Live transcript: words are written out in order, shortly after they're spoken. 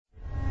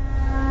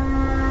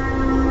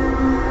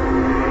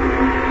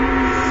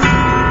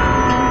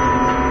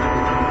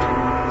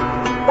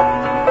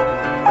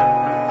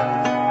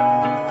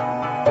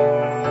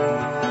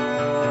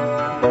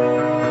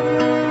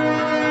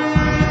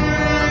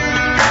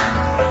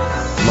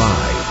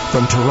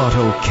From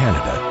Toronto,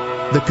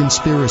 Canada, The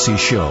Conspiracy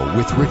Show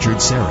with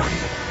Richard Serra.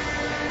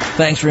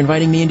 Thanks for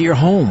inviting me into your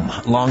home.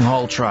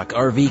 Long-haul truck,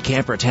 RV,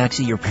 camper,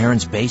 taxi, your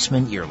parents'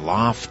 basement, your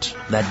loft,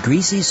 that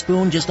greasy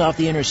spoon just off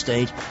the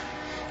interstate,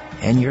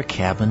 and your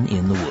cabin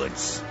in the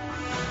woods.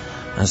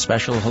 A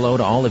special hello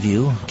to all of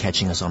you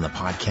catching us on the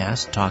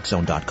podcast,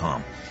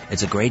 TalkZone.com.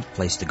 It's a great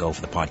place to go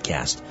for the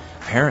podcast.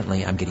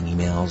 Apparently, I'm getting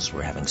emails.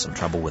 We're having some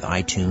trouble with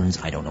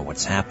iTunes. I don't know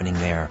what's happening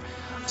there.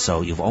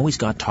 So you've always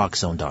got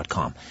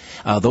TalkZone.com.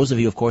 Those of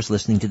you, of course,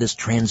 listening to this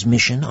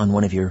transmission on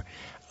one of your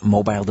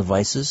mobile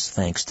devices,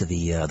 thanks to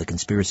the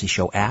Conspiracy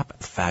Show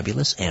app,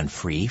 fabulous and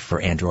free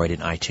for Android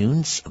and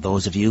iTunes.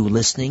 Those of you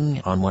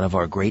listening on one of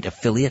our great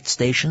affiliate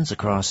stations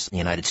across the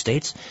United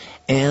States,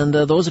 and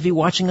those of you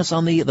watching us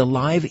on the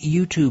live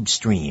YouTube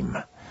stream,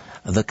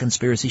 The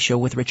Conspiracy Show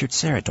with Richard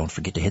Serra. Don't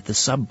forget to hit the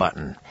sub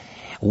button.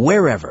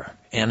 Wherever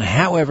and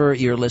however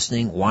you're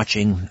listening,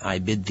 watching, I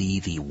bid thee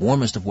the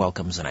warmest of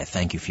welcomes, and I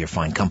thank you for your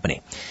fine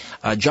company.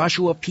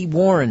 Joshua P.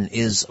 Warren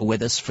is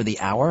with us for the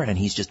hour, and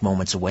he's just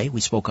moments away.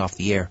 We spoke off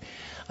the air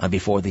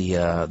before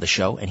the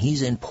show, and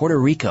he's in Puerto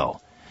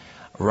Rico,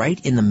 right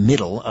in the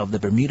middle of the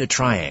Bermuda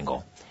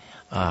Triangle.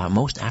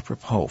 Most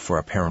apropos for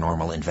a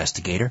paranormal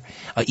investigator.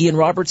 Ian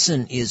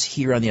Robertson is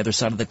here on the other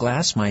side of the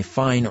glass, my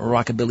fine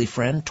rockabilly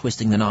friend,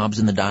 twisting the knobs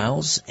and the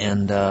dials,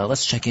 and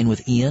let's check in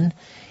with Ian.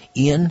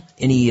 Ian,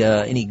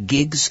 any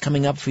gigs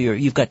coming up for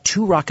you've got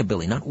two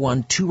rockabilly, not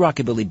one, two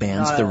rockabilly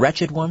bands, the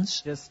Wretched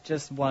Ones?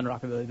 Just one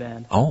rockabilly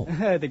band. Oh.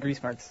 The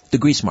Grease Marks. The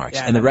Grease Marks.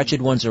 Yeah, and the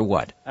Wretched Ones are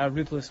what?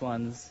 Ruthless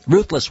Ones.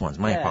 Ruthless Ones,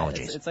 my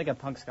apologies. It's like a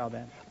punk ska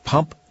band.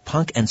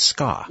 Punk and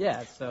ska.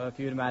 Yeah, so if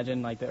you would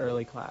imagine like the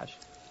early Clash.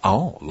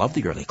 Oh, love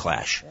the early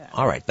Clash. Yeah.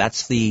 All right,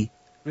 that's the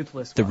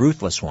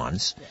Ruthless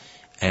Ones. Yeah.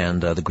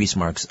 And the Grease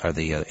Marks are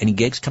the, any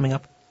gigs coming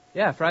up?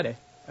 Yeah, Friday.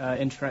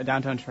 In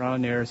downtown Toronto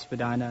near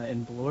Spadina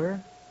in Bloor.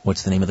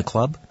 What's the name of the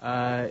club?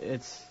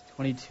 It's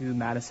 22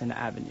 Madison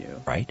Avenue.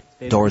 Right.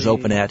 Doors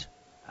open at?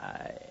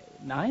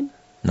 9.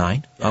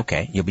 9? Yeah.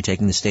 Okay. You'll be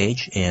taking the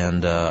stage,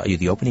 and are you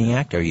the opening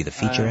act, or are you the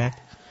feature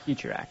act?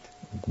 Feature act.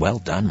 Well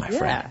done, my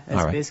friend.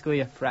 Yeah, it's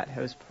basically a frat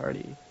house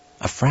party.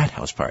 A frat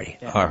house party.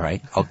 Yeah. All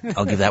right.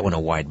 I'll give that one a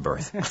wide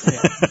berth.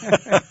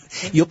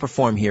 You'll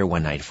perform here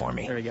one night for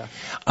me. There we go.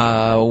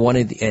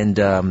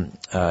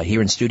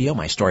 Here in studio,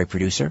 my story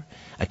producer,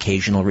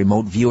 occasional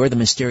remote viewer, the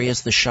mysterious,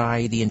 the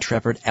shy, the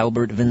intrepid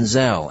Albert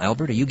Vinzel.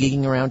 Albert, are you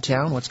gigging around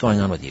town? What's going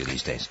on with you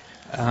these days?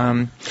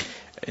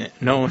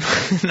 No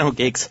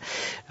gigs.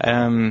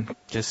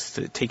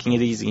 Just taking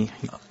it easy.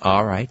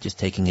 All right, just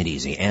taking it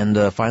easy.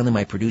 And finally,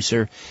 my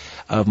producer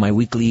of my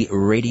weekly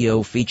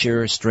radio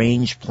feature,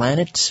 Strange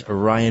Planet,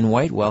 Ryan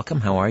White.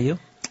 Welcome. How are you?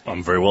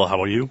 I'm very well. How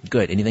about you?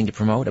 Good. Anything to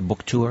promote? A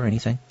book tour or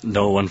anything?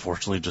 No,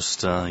 unfortunately,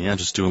 just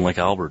doing like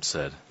Albert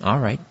said. All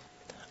right.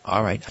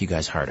 You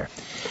guys harder.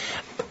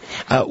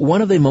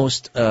 One of the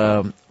most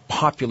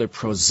popular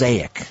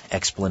prosaic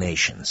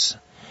explanations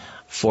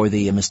for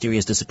the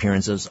mysterious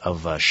disappearances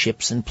of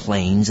ships and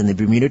planes in the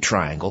Bermuda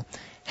Triangle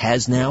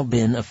has now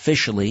been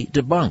officially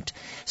debunked.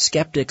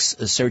 Skeptics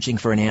searching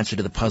for an answer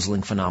to the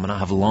puzzling phenomena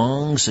have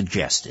long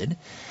suggested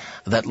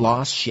that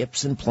lost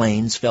ships and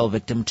planes fell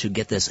victim to,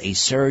 get this, a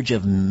surge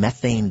of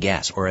methane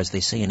gas, or as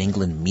they say in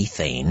England,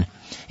 methane.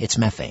 It's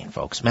methane,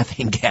 folks.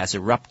 Methane gas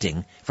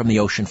erupting from the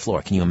ocean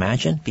floor. Can you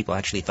imagine? People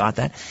actually thought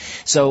that.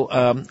 So,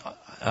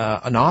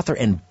 an author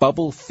and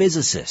bubble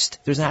physicist,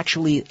 there's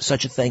actually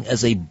such a thing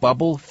as a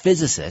bubble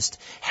physicist,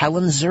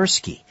 Helen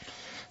Zursky,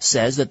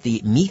 says that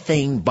the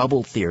methane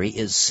bubble theory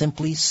is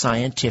simply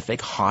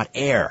scientific hot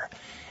air.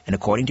 And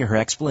according to her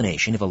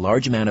explanation, if a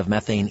large amount of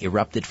methane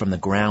erupted from the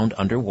ground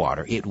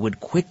underwater, it would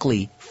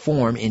quickly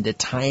form into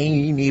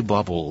tiny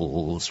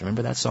bubbles.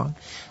 Remember that song,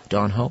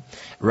 Don Ho?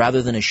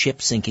 Rather than a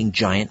ship-sinking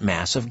giant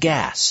mass of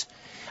gas.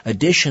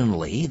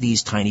 Additionally,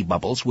 these tiny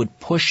bubbles would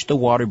push the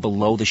water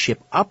below the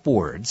ship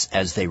upwards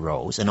as they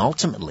rose, and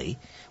ultimately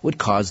would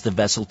cause the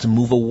vessel to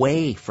move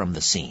away from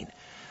the scene.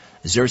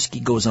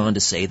 Zursky goes on to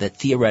say that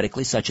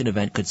theoretically such an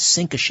event could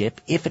sink a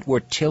ship if it were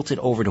tilted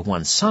over to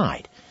one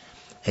side,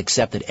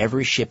 except that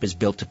every ship is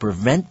built to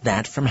prevent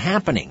that from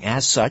happening.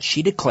 As such,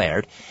 she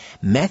declared,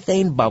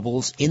 methane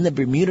bubbles in the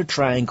Bermuda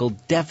Triangle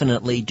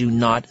definitely do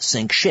not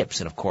sink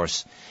ships. And of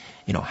course,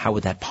 how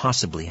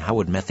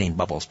would methane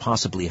bubbles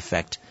possibly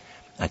affect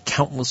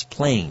countless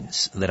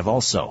planes that have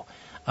also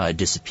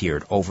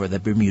disappeared over the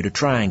Bermuda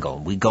Triangle?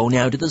 We go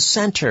now to the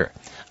center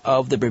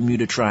of the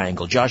Bermuda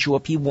Triangle. Joshua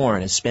P.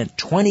 Warren has spent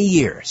 20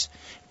 years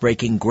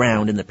breaking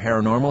ground in the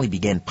paranormal. He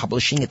began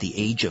publishing at the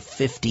age of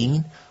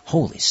 15.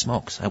 Holy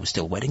smokes, I was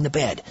still wetting the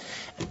bed.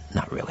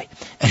 Not really.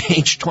 At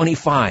age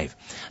 25,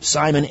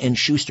 Simon &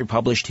 Schuster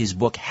published his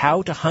book,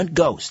 How to Hunt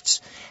Ghosts,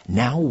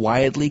 now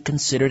widely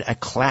considered a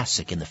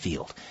classic in the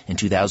field. In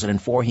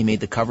 2004, he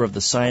made the cover of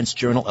the science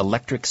journal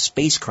Electric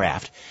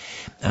Spacecraft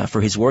for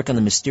his work on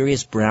the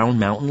mysterious Brown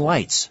Mountain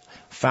Lights.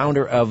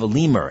 Founder of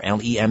Lemur,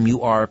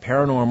 L-E-M-U-R,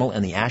 Paranormal,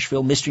 and the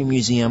Asheville Mystery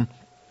Museum,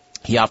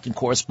 He often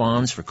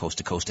corresponds for Coast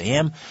to Coast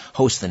AM,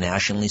 hosts the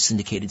nationally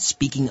syndicated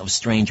Speaking of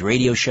Strange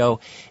radio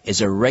show,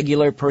 is a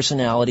regular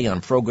personality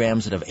on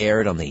programs that have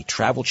aired on the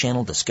Travel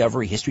Channel,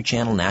 Discovery, History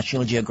Channel,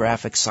 National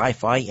Geographic,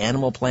 Sci-Fi,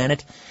 Animal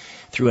Planet.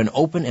 Through an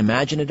open,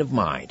 imaginative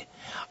mind,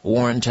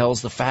 Warren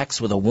tells the facts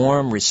with a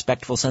warm,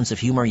 respectful sense of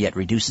humor, yet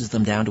reduces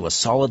them down to a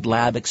solid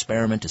lab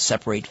experiment to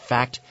separate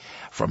fact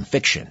from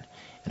fiction.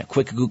 And a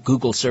quick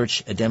Google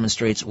search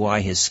demonstrates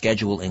why his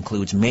schedule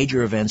includes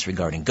major events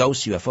regarding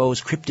ghosts,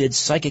 UFOs, cryptids,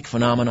 psychic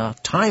phenomena,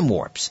 time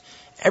warps,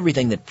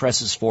 everything that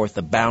presses forth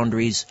the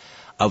boundaries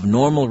of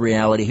normal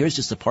reality. Here's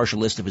just a partial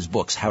list of his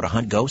books. How to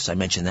Hunt Ghosts, I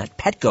mentioned that.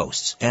 Pet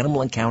Ghosts,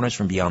 Animal Encounters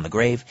from Beyond the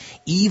Grave.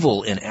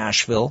 Evil in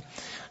Asheville,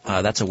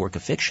 that's a work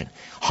of fiction.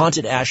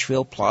 Haunted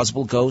Asheville,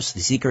 Plausible Ghosts, The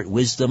Secret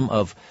Wisdom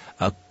of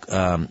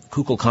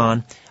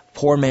Kukulkan.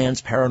 Poor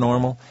Man's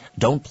Paranormal.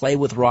 Don't Play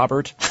with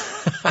Robert.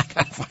 I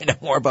gotta find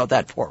out more about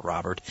that, poor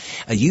Robert.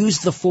 Use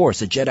the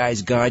Force, A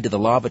Jedi's Guide to the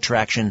Law of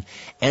Attraction,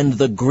 and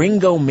The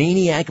Gringo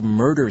Maniac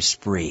Murder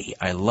Spree.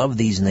 I love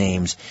these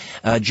names.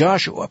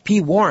 Joshua P.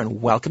 Warren,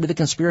 welcome to The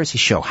Conspiracy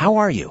Show. How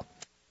are you?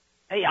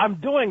 Hey,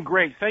 I'm doing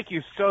great. Thank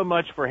you so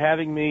much for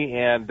having me.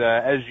 And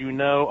as you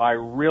know, I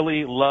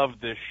really love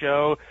this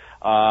show.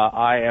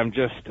 I am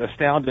just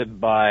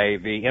astounded by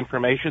the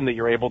information that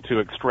you're able to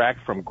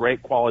extract from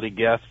great quality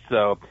guests.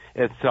 So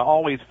it's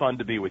always fun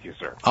to be with you,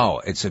 sir. Oh,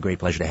 it's a great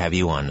pleasure to have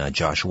you on,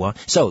 Joshua.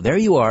 So there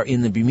you are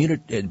in the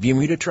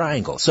Bermuda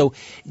Triangle. So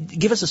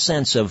give us a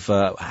sense of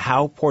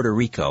how Puerto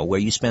Rico, where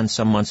you spend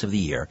some months of the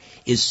year,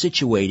 is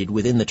situated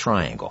within the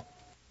triangle.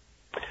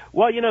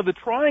 Well, you know, the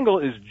triangle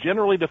is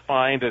generally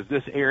defined as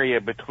this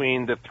area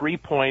between the 3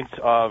 points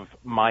of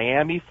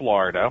Miami,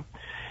 Florida,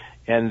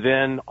 and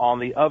then on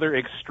the other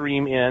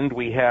extreme end,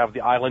 we have the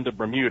island of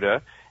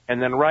Bermuda.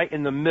 And then right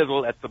in the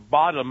middle, at the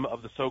bottom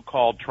of the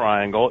so-called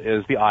triangle,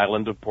 is the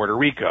island of Puerto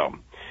Rico.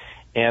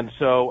 And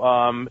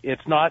so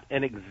it's not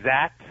an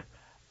exact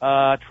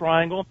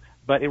triangle,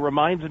 but it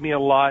reminds me a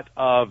lot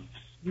of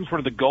sort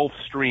of the Gulf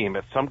Stream.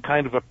 It's some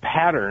kind of a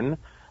pattern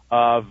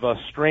of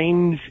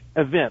strange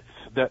events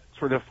that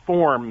sort of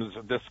forms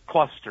this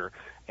cluster.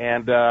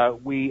 And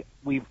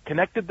we've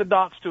connected the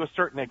dots to a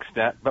certain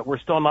extent, but we're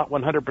still not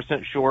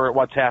 100% sure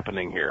what's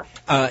happening here.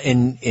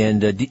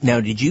 Now,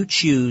 did you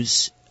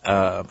choose?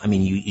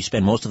 You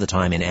spend most of the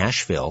time in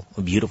Asheville,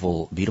 a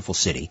beautiful, beautiful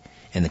city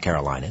in the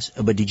Carolinas.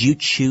 But did you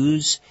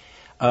choose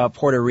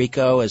Puerto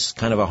Rico as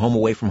kind of a home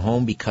away from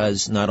home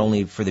because not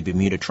only for the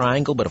Bermuda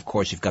Triangle, but of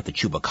course you've got the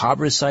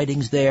Chupacabra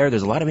sightings there.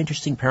 There's a lot of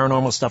interesting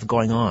paranormal stuff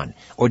going on.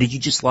 Or did you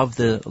just love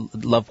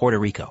Puerto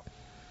Rico?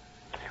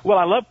 Well,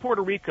 I love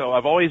Puerto Rico.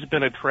 I've always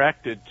been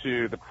attracted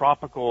to the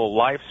tropical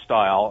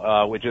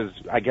lifestyle, which is,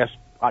 I guess,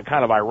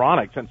 kind of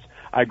ironic since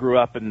I grew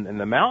up in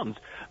the mountains.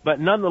 But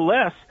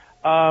nonetheless,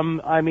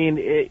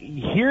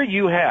 here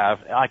you have,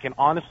 I can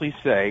honestly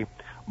say,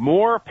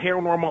 more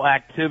paranormal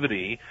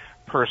activity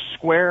per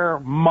square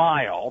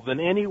mile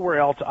than anywhere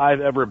else I've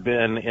ever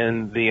been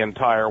in the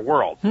entire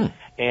world.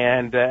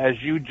 And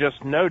as you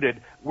just noted,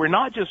 we're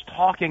not just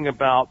talking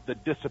about the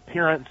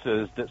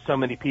disappearances that so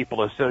many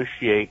people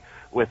associate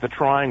with the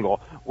triangle.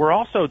 We're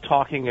also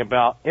talking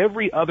about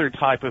every other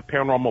type of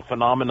paranormal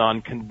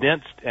phenomenon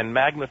condensed and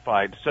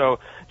magnified. So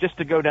just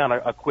to go down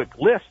a quick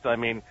list,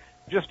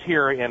 just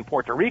here in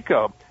Puerto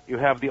Rico, you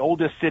have the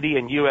oldest city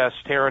in U.S.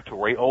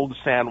 territory, Old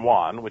San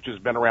Juan, which has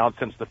been around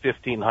since the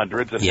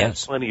 1500s and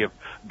has plenty of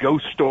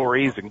ghost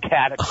stories and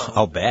catacombs.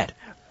 I'll bet.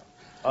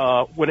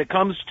 When it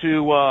comes to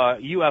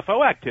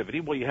UFO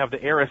activity, well, you have the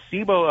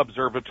Arecibo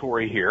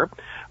Observatory here,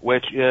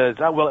 which is,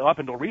 up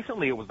until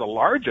recently, it was the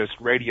largest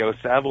radio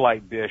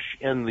satellite dish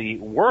in the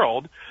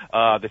world.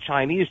 The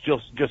Chinese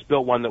just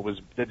built one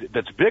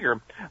that's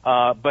bigger.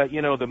 But,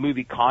 you know, the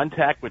movie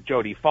Contact with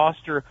Jodie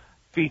Foster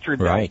featured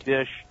that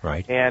dish.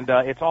 Right. And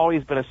it's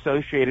always been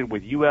associated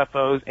with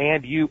UFOs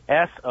and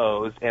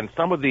USOs, and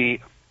some of the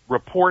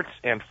reports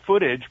and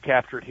footage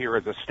captured here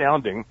is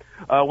astounding.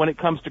 When it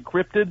comes to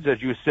cryptids,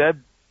 as you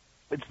said,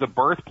 it's the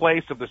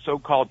birthplace of the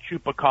so-called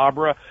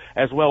Chupacabra,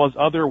 as well as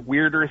other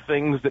weirder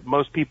things that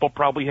most people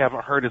probably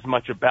haven't heard as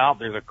much about.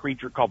 There's a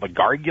creature called the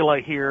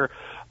Gargula here.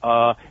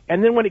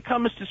 And then when it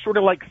comes to sort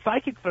of like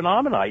psychic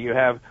phenomena, you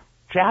have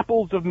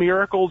chapels of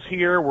miracles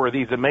here where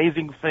these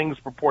amazing things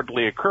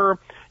purportedly occur.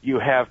 You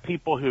have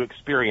people who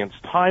experience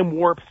time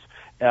warps,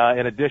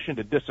 in addition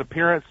to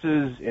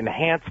disappearances,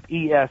 enhanced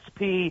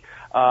ESP.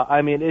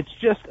 It's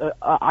just,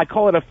 I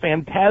call it a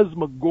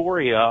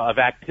phantasmagoria of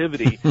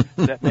activity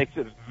that makes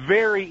it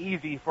very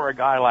easy for a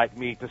guy like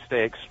me to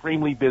stay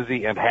extremely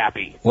busy and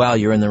happy. Well,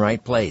 you're in the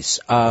right place.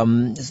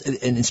 And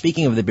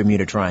speaking of the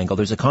Bermuda Triangle,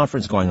 there's a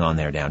conference going on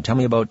there down. Tell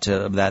me about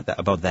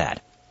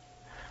that.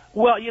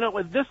 Well, you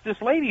know, this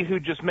lady who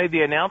just made the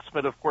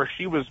announcement, of course,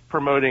 she was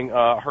promoting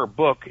her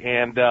book,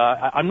 and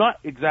I'm not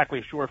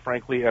exactly sure,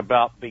 frankly,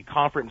 about the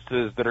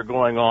conferences that are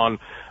going on,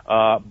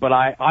 but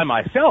I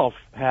myself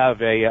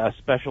have a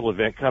special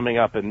event coming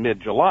up in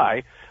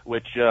mid-July,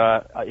 which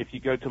if you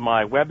go to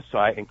my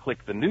website and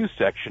click the news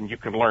section, you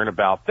can learn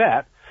about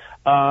that.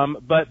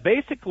 But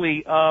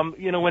basically,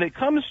 when it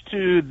comes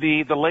to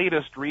the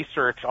latest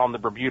research on the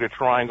Bermuda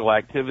Triangle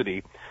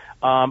activity,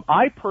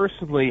 I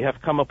personally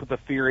have come up with a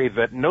theory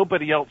that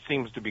nobody else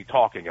seems to be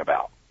talking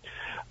about.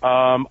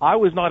 I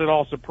was not at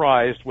all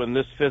surprised when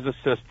this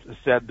physicist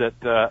said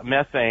that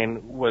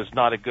methane was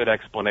not a good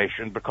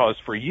explanation, because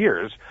for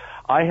years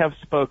I have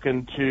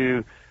spoken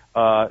to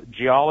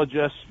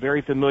geologists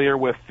very familiar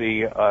with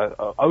the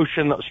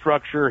ocean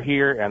structure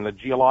here and the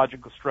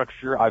geological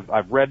structure.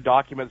 I've read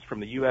documents from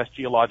the U.S.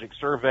 Geologic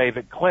Survey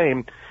that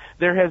claim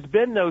there has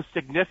been no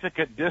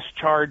significant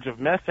discharge of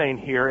methane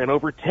here in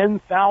over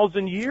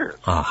 10,000 years.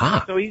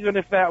 Uh-huh. So even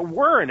if that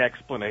were an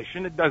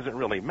explanation, it doesn't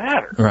really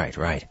matter. Right.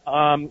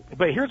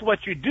 But here's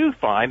what you do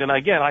find, and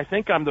again, I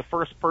think I'm the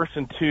first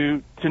person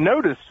to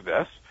notice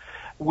this.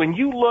 When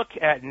you look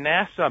at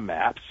NASA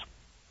maps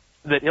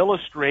that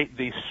illustrate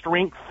the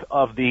strength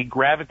of the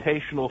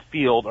gravitational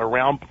field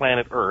around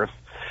planet Earth,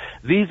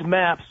 these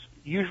maps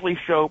usually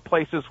show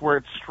places where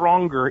it's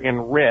stronger in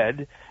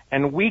red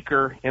and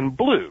weaker in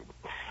blue.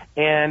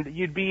 And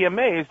you'd be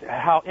amazed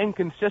how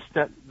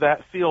inconsistent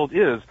that field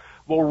is.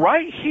 Well,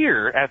 right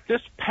here at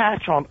this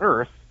patch on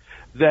Earth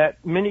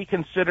that many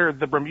consider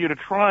the Bermuda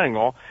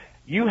Triangle,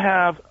 you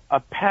have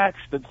a patch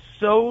that's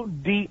so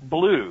deep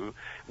blue.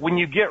 When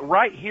you get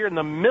right here in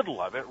the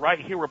middle of it, right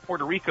here where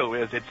Puerto Rico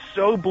is, it's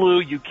so blue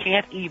you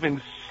can't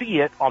even see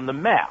it on the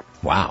map.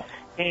 Wow.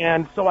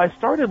 And so I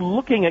started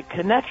looking at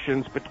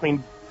connections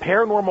between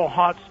paranormal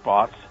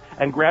hotspots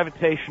and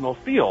gravitational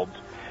fields.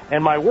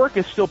 And my work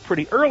is still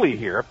pretty early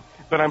here,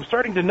 but I'm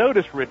starting to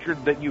notice,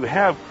 Richard, that you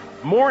have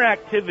more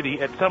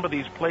activity at some of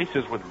these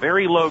places with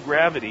very low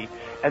gravity,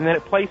 and then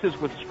at places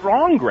with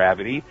strong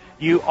gravity,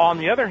 you, on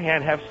the other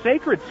hand, have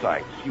sacred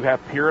sites. You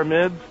have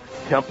pyramids,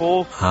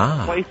 temples,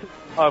 places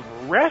of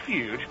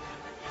refuge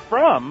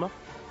from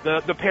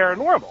the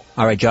paranormal.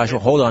 All right, Joshua,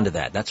 hold on to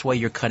that. That's why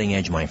you're cutting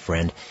edge, my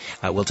friend.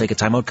 We'll take a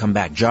timeout, come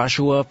back.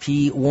 Joshua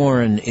P.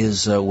 Warren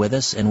is with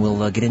us, and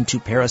we'll get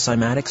into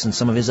Para-Cymatics and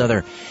some of his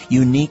other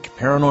unique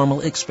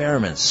paranormal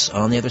experiments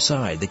on the other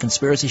side. The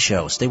Conspiracy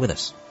Show. Stay with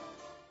us.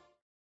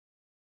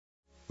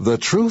 The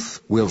truth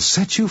will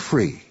set you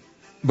free.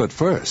 But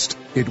first,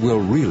 it will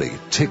really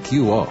tick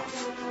you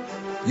off.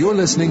 You're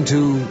listening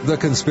to The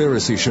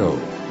Conspiracy Show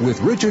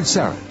with Richard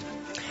Serrett.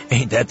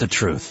 Ain't that the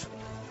truth?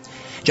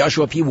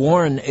 Joshua P.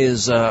 Warren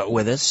is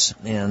with us,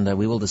 and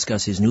we will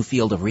discuss his new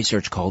field of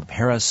research called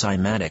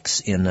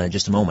Para-Cymatics in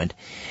just a moment.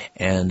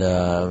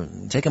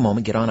 And take a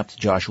moment, get on up to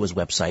Joshua's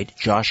website,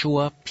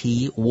 Joshua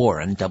P.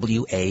 Warren,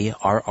 WARREN.com,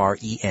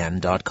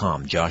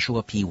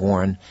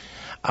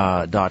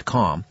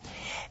 JoshuaPWarren.com.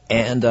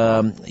 And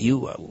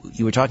you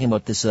were talking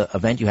about this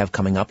event you have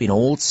coming up in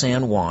Old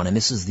San Juan, and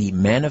this is the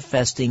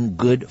Manifesting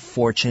Good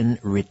Fortune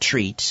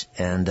Retreat,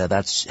 and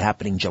that's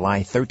happening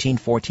July 13,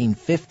 14,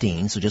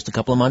 15, so just a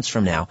couple of months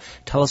from now.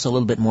 Tell us a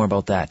little bit more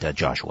about that,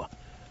 Joshua.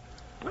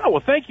 Oh,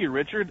 well, thank you,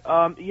 Richard.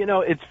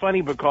 It's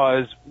funny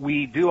because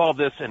we do all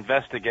this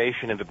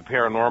investigation into the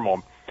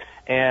paranormal,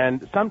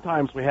 and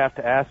sometimes we have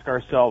to ask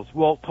ourselves,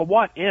 well, to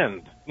what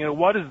end?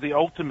 What is the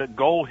ultimate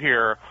goal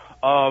here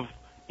of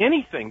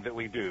anything that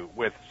we do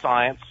with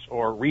science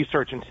or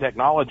research and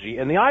technology?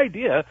 And the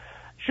idea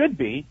should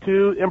be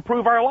to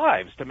improve our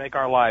lives, to make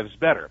our lives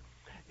better.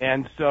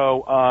 And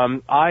so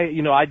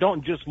I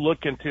don't just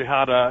look into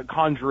how to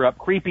conjure up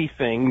creepy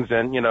things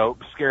and,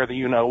 scare the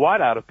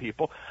you-know-what out of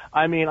people.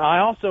 I mean, I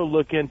also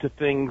look into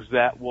things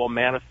that will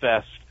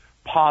manifest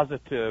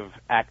positive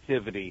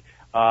activity,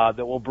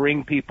 that will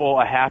bring people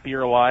a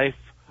happier life,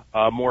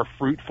 a more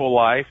fruitful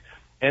life.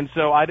 And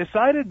so I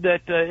decided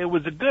that it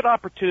was a good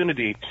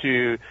opportunity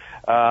to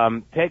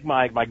take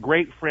my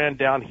great friend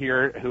down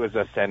here who is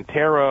a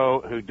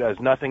Santero, who does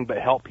nothing but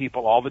help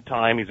people all the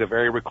time. He's a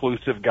very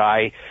reclusive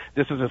guy.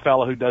 This is a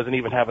fellow who doesn't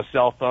even have a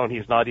cell phone.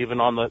 He's not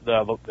even on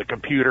the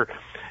computer.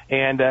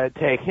 And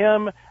take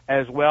him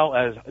as well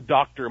as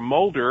Dr.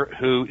 Mulder,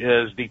 who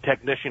is the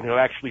technician who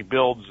actually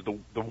builds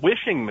the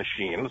wishing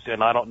machines.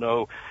 And I don't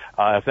know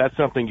if that's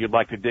something you'd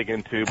like to dig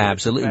into.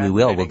 Absolutely, we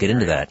will. We'll get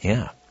into that,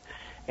 yeah.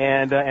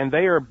 And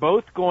they are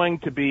both going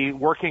to be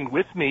working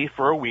with me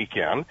for a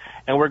weekend,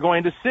 and we're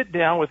going to sit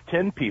down with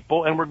 10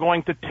 people, and we're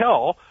going to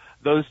tell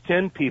those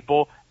 10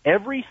 people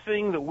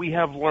everything that we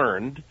have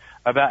learned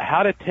about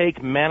how to take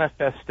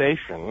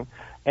manifestation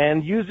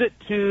and use it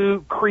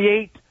to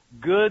create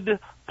good,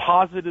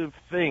 positive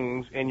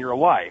things in your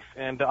life.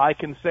 And I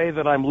can say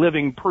that I'm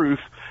living proof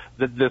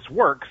that this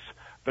works,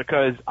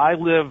 because I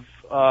live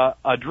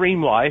a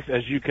dream life,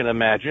 as you can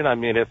imagine. I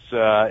mean,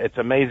 it's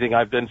amazing.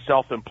 I've been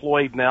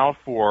self-employed now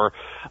for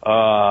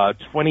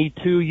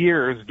 22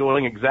 years,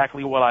 doing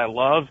exactly what I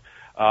love.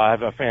 I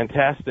have a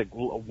fantastic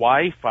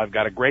wife. I've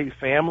got a great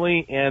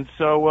family, and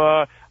so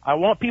I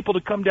want people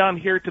to come down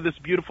here to this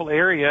beautiful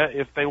area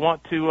if they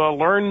want to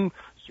learn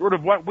sort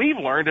of what we've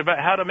learned about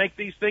how to make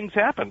these things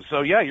happen.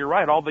 So, yeah, you're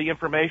right. All the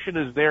information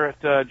is there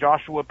at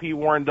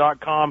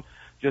JoshuaPWarren.com.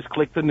 Just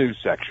click the news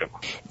section.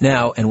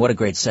 Now, and what a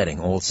great setting,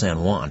 Old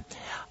San Juan.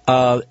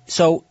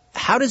 So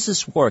How does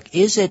this work?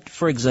 Is it,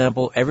 for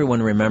example,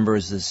 everyone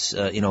remembers this,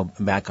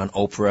 back on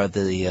Oprah,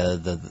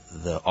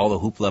 the all the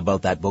hoopla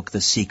about that book,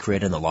 The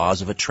Secret, and the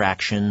laws of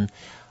attraction.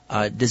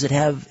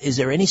 Is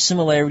there any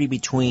similarity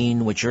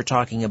between what you're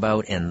talking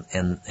about and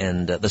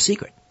The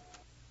Secret?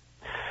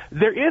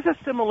 There is a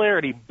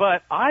similarity,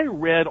 but I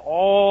read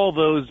all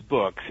those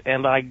books,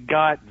 and I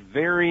got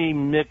very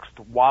mixed,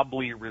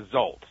 wobbly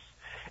results.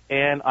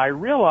 And I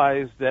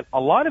realized that a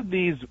lot of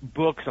these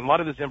books and a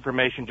lot of this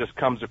information just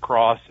comes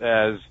across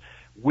as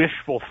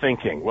wishful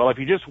thinking. Well, if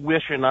you just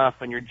wish enough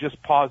and you're just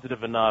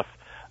positive enough,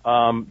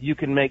 you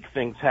can make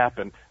things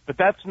happen. But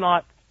that's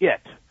not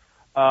it.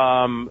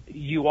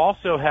 You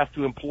also have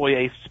to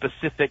employ a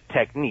specific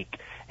technique.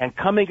 And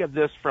coming at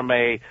this from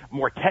a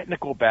more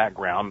technical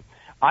background,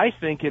 I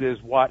think it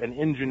is what an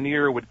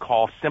engineer would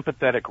call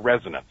sympathetic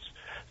resonance.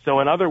 So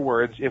in other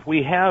words, if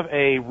we have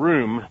a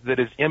room that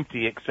is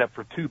empty except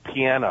for two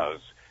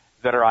pianos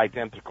that are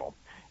identical,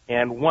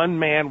 and one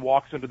man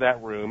walks into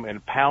that room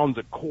and pounds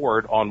a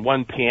chord on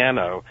one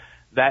piano,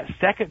 that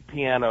second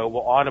piano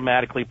will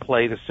automatically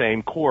play the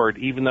same chord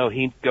even though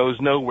he goes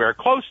nowhere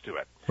close to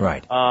it.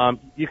 Right.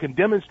 You can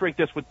demonstrate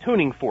this with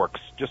tuning forks.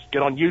 Just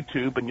get on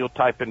YouTube and you'll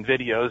type in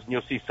videos and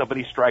you'll see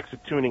somebody strikes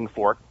a tuning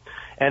fork,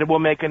 and it will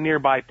make a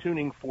nearby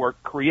tuning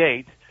fork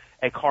create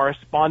a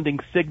corresponding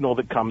signal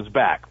that comes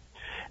back.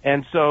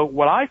 And so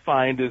what I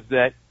find is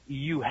that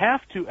you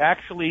have to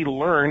actually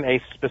learn a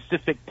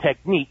specific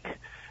technique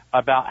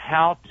about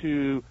how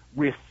to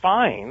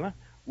refine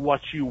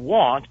what you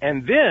want,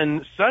 and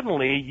then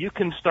suddenly you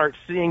can start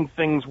seeing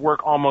things work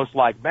almost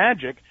like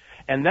magic,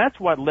 and that's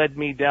what led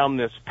me down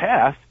this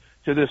path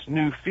to this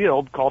new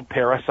field called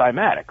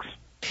Para-Cymatics.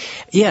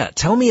 Yeah,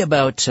 tell me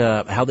about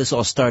how this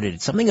all started.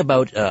 It's something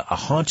about a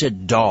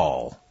haunted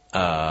doll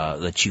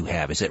that you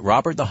have. Is it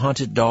Robert the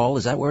Haunted Doll?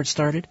 Is that where it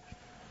started?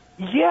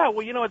 Yeah,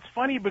 well, it's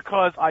funny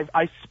because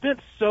I spent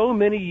so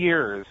many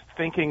years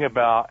thinking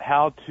about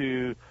how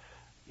to,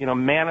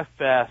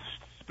 manifest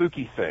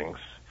spooky things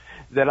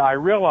that I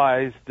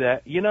realized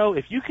that,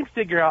 if you can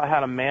figure out how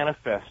to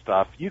manifest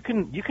stuff, you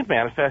can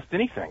manifest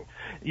anything.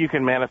 You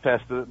can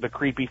manifest the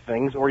creepy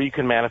things, or you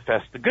can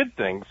manifest the good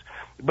things.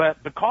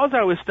 But because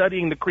I was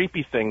studying the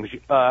creepy things,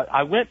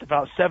 I went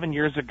about 7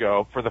 years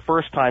ago for the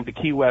first time to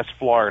Key West,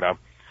 Florida,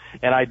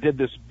 and I did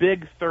this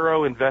big,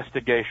 thorough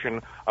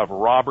investigation of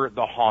Robert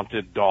the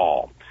Haunted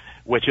Doll,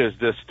 which is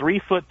this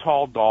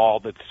 3-foot-tall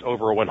doll that's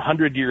over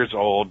 100 years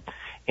old,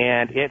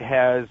 and it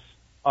has,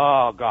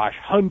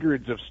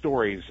 hundreds of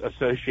stories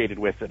associated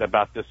with it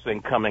about this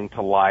thing coming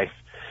to life.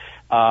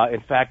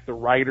 In fact, the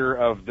writer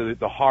of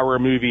the horror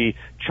movie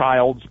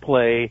Child's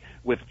Play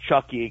with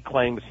Chucky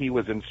claims he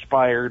was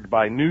inspired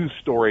by news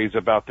stories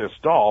about this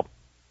doll.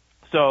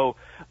 So,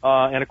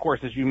 and of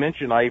course, as you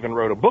mentioned, I even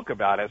wrote a book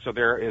about it, so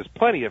there is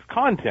plenty of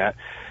content.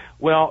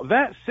 Well,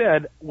 that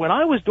said, when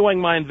I was doing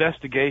my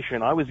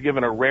investigation, I was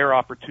given a rare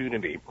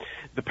opportunity.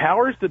 The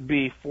powers that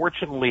be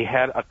fortunately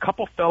had a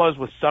couple fellows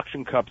with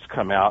suction cups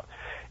come out,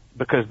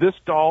 because this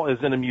doll is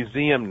in a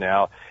museum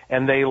now,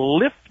 and they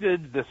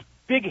lifted this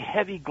big,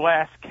 heavy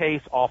glass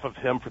case off of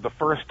him for the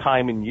first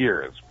time in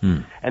years.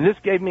 And this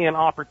gave me an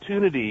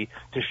opportunity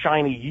to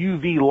shine a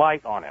UV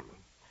light on him.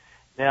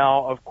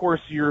 Now, of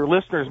course, your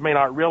listeners may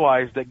not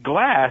realize that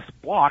glass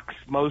blocks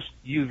most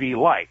UV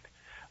light,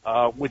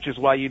 which is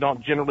why you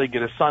don't generally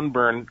get a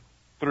sunburn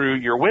through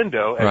your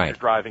window as you're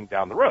driving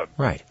down the road.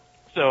 Right.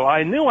 So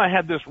I knew I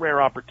had this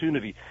rare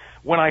opportunity.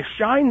 When I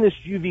shined this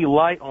UV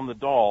light on the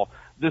doll,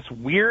 this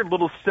weird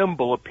little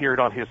symbol appeared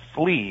on his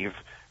sleeve,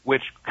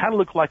 which kind of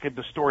looked like a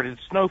distorted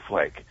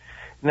snowflake.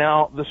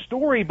 Now, the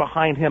story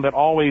behind him had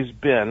always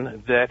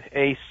been that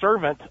a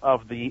servant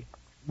of the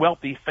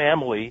wealthy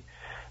family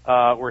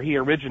where he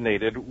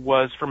originated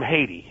was from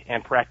Haiti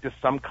and practiced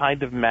some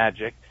kind of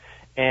magic.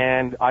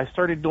 And I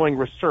started doing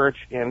research,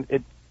 and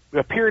it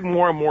appeared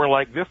more and more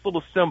like this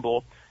little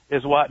symbol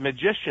is what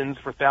magicians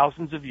for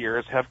thousands of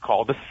years have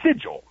called a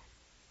sigil.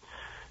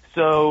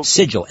 So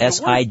sigil,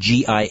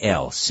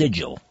 S-I-G-I-L,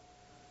 sigil.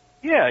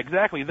 Yeah,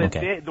 exactly.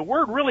 The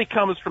word really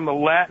comes from the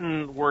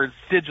Latin word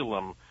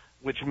sigillum,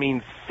 which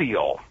means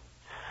seal.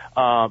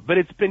 But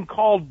it's been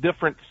called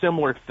different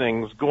similar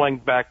things going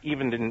back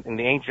even in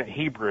the ancient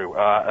Hebrew,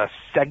 a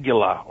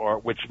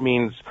segula, which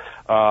means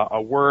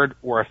a word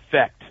or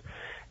effect.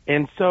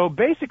 And so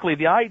basically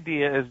the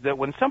idea is that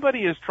when somebody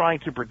is trying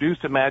to produce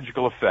a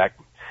magical effect,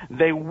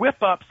 they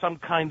whip up some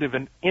kind of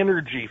an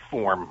energy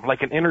form,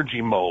 like an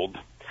energy mold,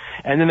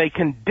 and then they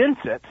condense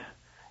it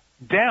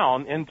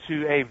down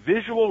into a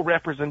visual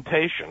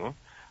representation,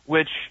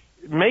 which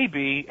may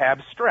be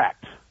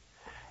abstract.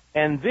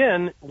 And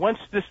then once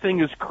this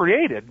thing is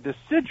created, this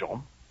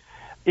sigil,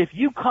 if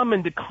you come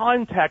into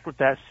contact with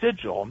that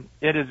sigil,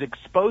 it is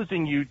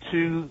exposing you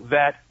to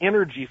that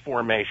energy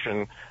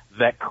formation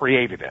that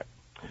created it.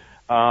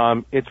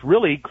 It's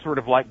really sort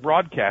of like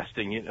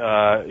broadcasting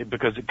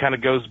because it kind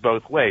of goes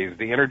both ways.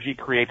 The energy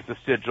creates the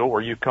sigil,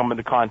 or you come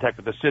into contact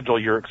with the sigil,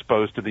 you're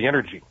exposed to the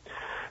energy.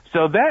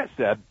 So that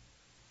said,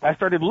 I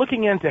started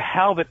looking into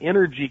how that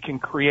energy can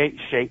create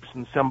shapes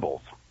and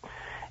symbols.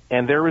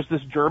 And there was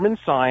this German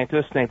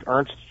scientist named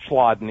Ernst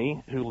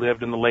Chladni who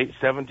lived in the late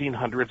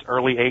 1700s,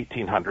 early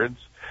 1800s,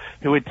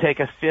 who would take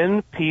a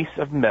thin piece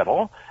of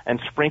metal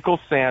and sprinkle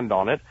sand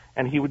on it,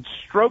 and he would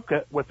stroke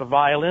it with a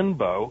violin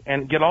bow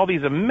and get all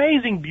these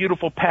amazing,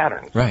 beautiful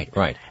patterns.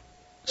 Right.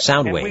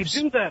 Sound and waves.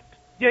 We do that.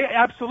 Yeah,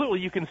 absolutely.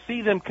 You can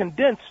see them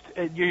condensed.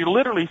 You're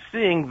literally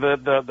seeing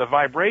the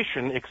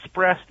vibration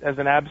expressed as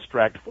an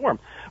abstract form.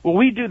 Well,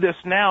 we do this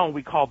now, and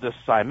we call this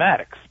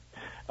cymatics.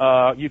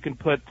 You can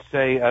put,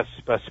 say, a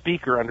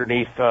speaker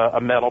underneath a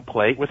metal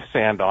plate with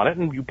sand on it,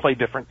 and you play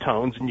different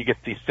tones, and you get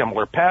these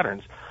similar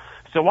patterns.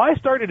 So I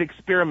started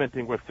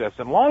experimenting with this,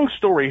 and long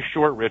story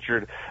short,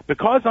 Richard,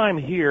 because I'm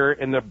here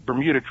in the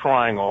Bermuda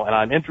Triangle, and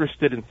I'm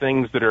interested in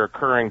things that are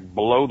occurring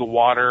below the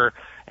water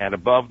and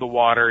above the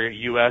water,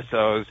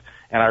 USOs,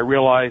 and I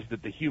realized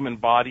that the human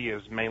body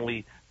is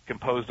mainly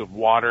composed of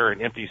water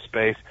and empty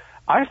space,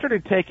 I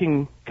started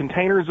taking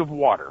containers of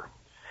water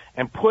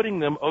and putting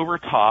them over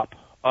top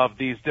of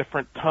these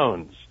different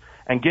tones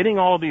and getting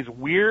all of these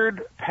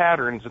weird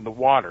patterns in the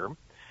water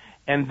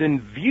and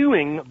then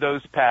viewing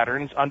those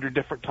patterns under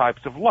different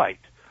types of light,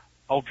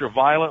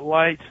 ultraviolet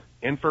light,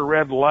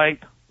 infrared light,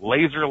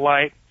 laser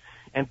light,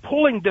 and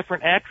pulling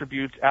different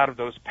attributes out of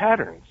those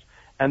patterns.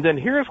 And then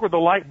here's where the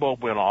light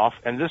bulb went off,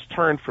 and this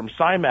turned from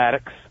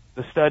cymatics,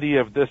 the study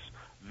of this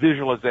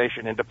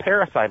visualization, into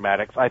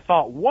para-cymatics. I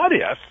thought, what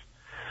if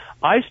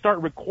I start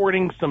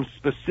recording some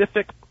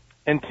specific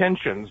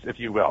intentions, if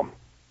you will,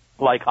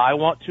 like I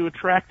want to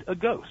attract a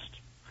ghost,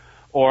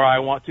 or I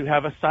want to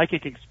have a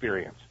psychic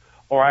experience,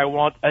 or I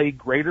want a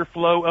greater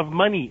flow of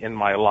money in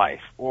my life,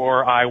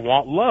 or I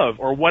want love,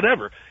 or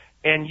whatever.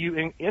 And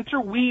you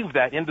interweave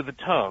that into the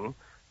tone,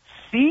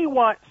 see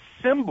what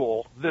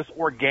symbol this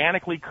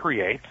organically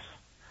creates,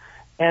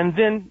 and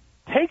then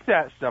take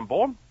that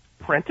symbol,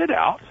 print it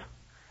out,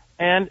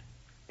 and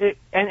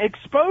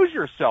expose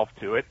yourself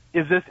to it.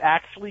 Is this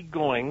actually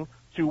going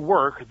to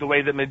work the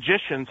way that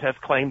magicians have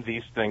claimed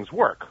these things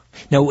work?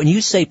 Now, when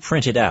you say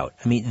print it out,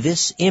 I mean,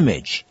 this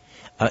image,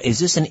 is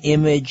this an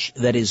image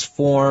that is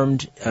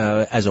formed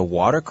as a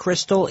water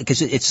crystal?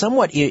 Because it's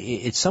somewhat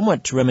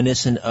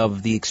reminiscent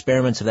of the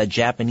experiments of that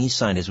Japanese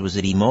scientist. Was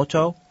it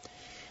Emoto?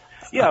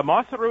 Yeah,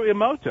 Masaru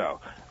Emoto.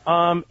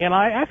 And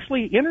I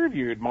actually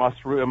interviewed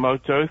Masaru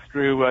Emoto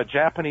through a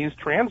Japanese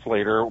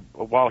translator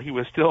while he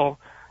was still,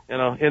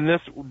 in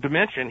this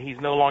dimension. He's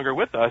no longer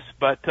with us,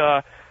 but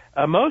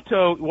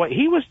Emoto, what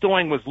he was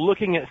doing was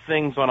looking at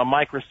things on a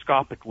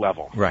microscopic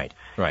level. Right.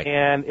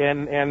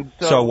 And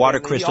so a water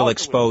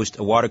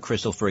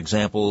crystal, for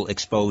example,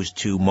 exposed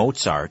to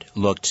Mozart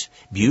looked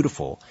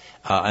beautiful,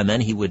 and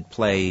then he would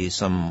play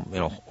some,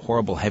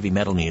 horrible heavy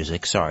metal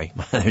music. Sorry,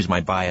 there's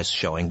my bias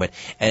showing, but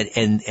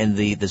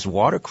this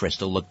water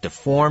crystal looked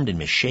deformed and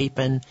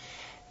misshapen,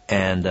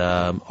 and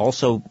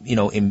also,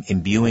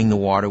 imbuing the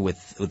water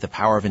with the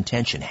power of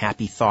intention.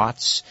 Happy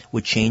thoughts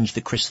would change the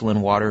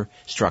crystalline water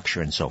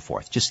structure and so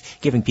forth.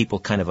 Just giving people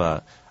kind of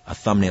a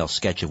thumbnail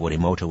sketch of what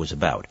Emoto was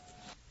about.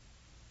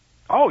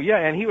 Oh, yeah,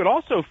 and he would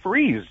also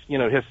freeze,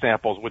 his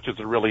samples, which is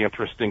a really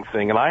interesting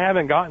thing. And I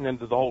haven't gotten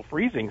into the whole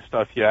freezing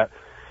stuff yet.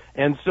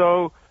 And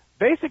so,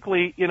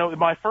 basically,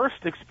 my first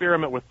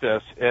experiment with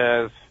this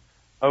is,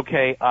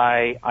 okay,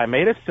 I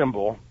made a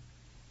symbol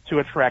to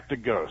attract a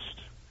ghost.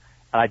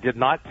 I did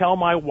not tell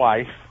my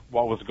wife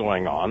what was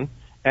going on.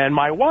 And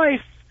my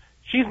wife,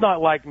 she's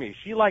not like me.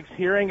 She likes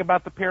hearing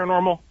about the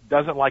paranormal,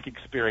 doesn't like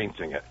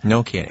experiencing it.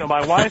 No kidding. So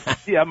my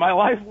wife, my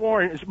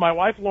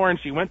wife Lauren,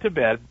 she went to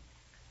bed.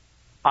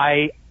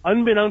 I,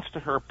 unbeknownst to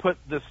her, put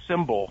this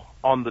symbol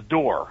on the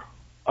door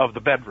of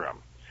the bedroom.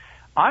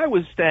 I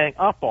was staying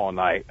up all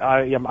night.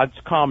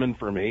 It's common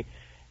for me.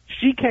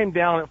 She came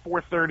down at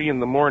 4:30 in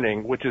the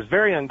morning, which is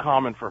very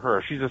uncommon for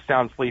her. She's a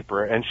sound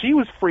sleeper, and she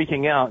was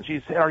freaking out. She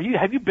said,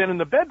 have you been in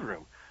the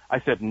bedroom? I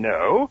said,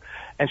 no.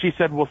 And she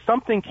said, well,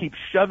 something keeps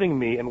shoving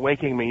me and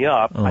waking me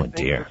up. Oh, I think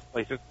dear. This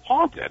place is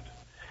haunted.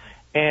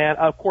 And,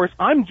 of course,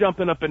 I'm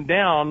jumping up and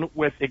down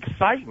with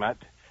excitement,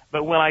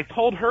 but when I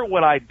told her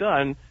what I'd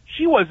done,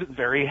 she wasn't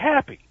very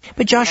happy.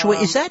 But Joshua,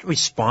 is that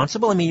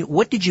responsible? I mean,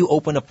 what did you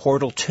open a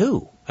portal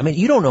to? I mean,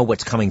 you don't know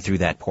what's coming through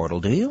that portal,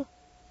 do you?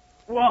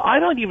 Well, I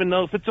don't even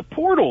know if it's a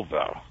portal,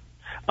 though.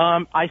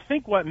 I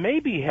think what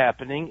may be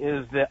happening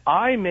is that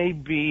I may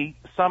be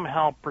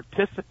somehow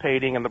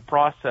participating in the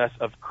process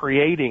of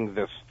creating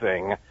this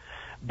thing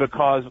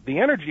because the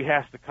energy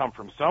has to come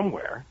from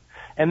somewhere.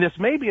 And this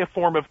may be a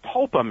form of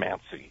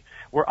tulpamancy,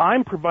 where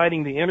I'm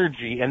providing the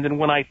energy, and then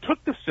when I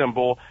took the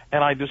symbol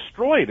and I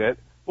destroyed it,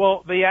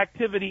 well, the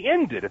activity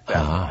ended at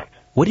that point.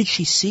 What did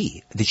she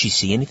see? Did she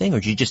see anything, or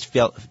did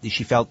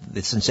she felt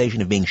the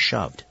sensation of being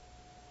shoved?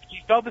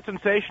 She felt the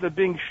sensation of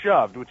being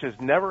shoved, which has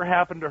never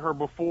happened to her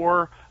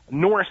before,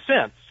 nor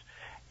since.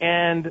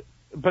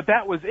 But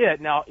that was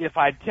it. Now, if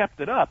I'd kept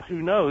it up,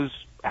 who knows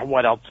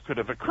what else could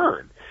have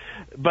occurred.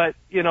 But,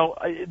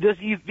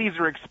 these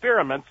are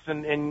experiments,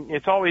 and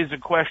it's always a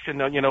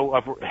question,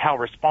 of how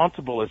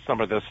responsible is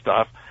some of this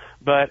stuff.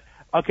 But,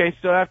 okay,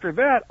 so after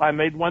that, I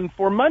made one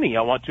for money.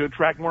 I want to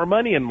attract more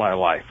money in my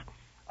life.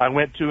 I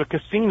went to a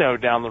casino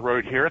down the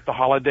road here at the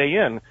Holiday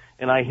Inn,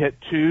 and I hit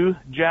 2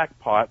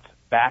 jackpots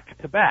back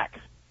to back.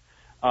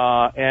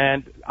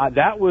 I'd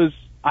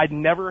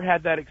never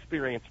had that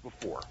experience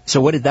before.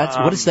 So what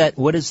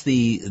does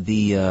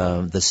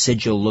the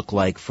sigil look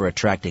like for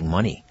attracting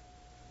money?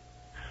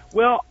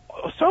 Well,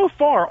 so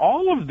far,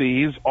 all of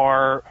these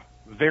are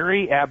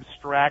very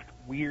abstract,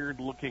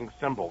 weird-looking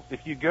symbols. If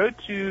you go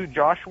to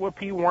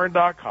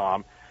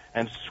joshuapwarren.com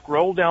and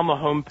scroll down the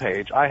home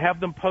page, I have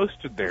them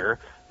posted there.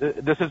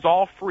 This is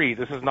all free.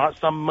 This is not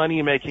some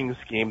money-making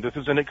scheme. This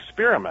is an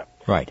experiment.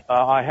 Right.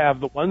 I have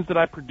the ones that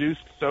I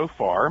produced so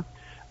far,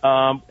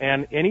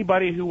 and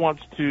anybody who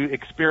wants to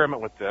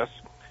experiment with this,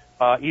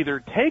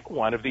 either take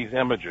one of these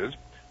images,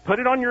 put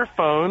it on your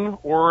phone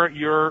or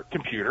your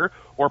computer,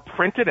 or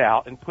print it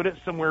out and put it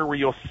somewhere where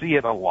you'll see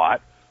it a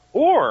lot,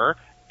 or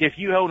if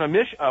you own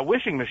a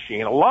wishing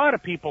machine, a lot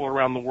of people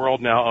around the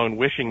world now own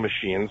wishing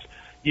machines.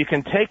 You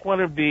can take one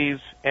of these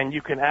and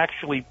you can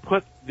actually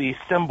put the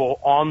symbol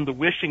on the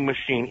wishing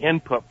machine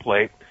input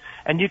plate,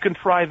 and you can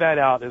try that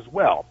out as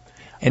well.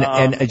 And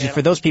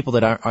for those people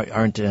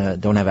that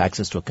don't have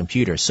access to a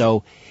computer,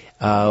 so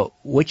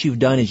what you've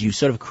done is you've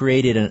sort of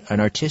created an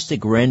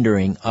artistic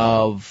rendering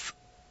of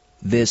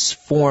this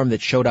form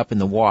that showed up in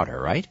the water,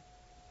 right?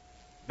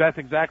 That's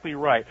exactly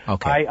right.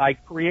 Okay. I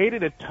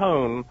created a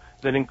tone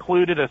that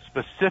included a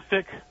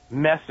specific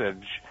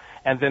message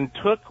and then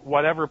took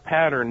whatever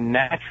pattern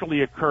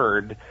naturally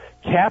occurred,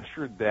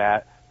 captured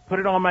that, put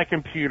it on my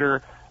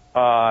computer,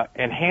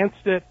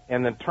 enhanced it,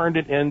 and then turned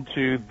it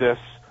into this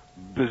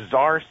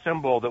bizarre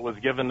symbol that was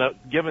given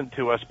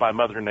to us by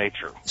Mother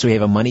Nature. So we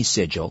have a money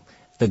sigil.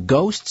 The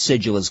ghost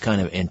sigil is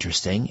kind of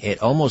interesting.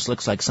 It almost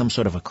looks like some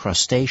sort of a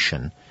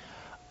crustacean.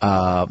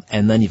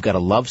 And then you've got a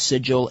love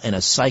sigil and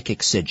a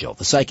psychic sigil.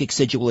 The psychic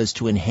sigil is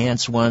to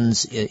enhance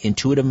one's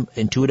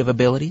intuitive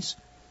abilities?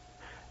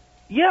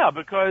 Yeah,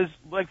 because,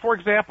 like, for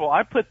example,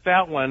 I put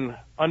that one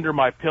under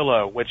my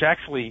pillow, which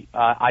actually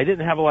I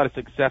didn't have a lot of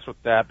success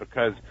with that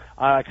because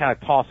I kind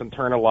of toss and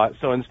turn a lot.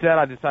 So instead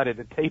I decided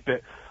to tape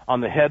it on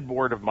the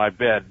headboard of my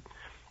bed.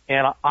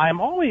 And I've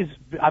always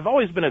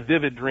been a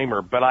vivid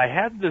dreamer, but I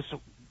had this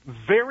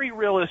very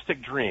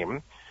realistic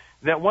dream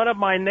that one of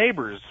my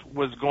neighbors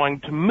was going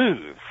to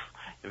move.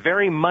 A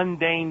very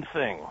mundane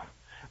thing.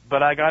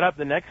 But I got up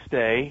the next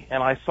day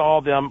and I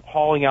saw them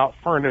hauling out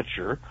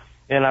furniture,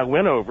 and I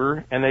went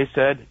over and they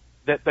said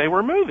that they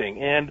were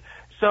moving. And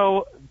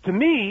so to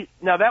me,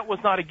 now that was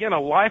not, again,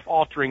 a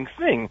life-altering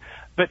thing,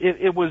 but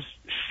it was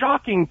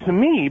shocking to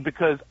me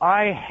because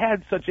I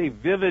had such a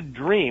vivid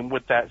dream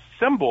with that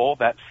symbol,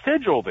 that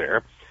sigil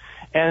there,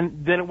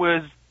 and then it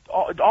was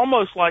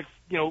almost like,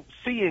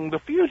 seeing the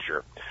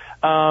future.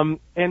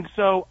 And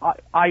so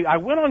I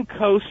went on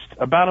Coast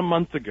about a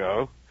month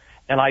ago,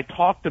 and I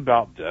talked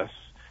about this.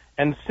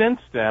 And since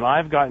then,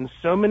 I've gotten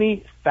so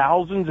many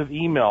thousands of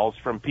emails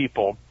from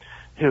people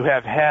who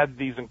have had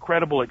these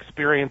incredible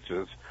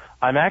experiences.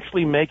 I'm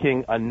actually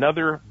making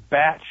another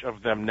batch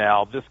of them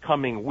now this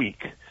coming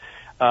week.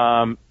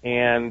 And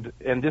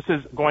this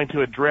is going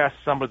to address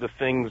some of the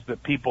things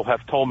that people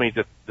have told me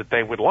that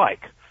they would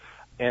like.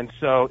 And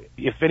so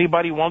if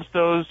anybody wants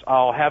those,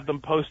 I'll have them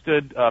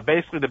posted.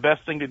 Basically, the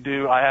best thing to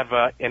do, I have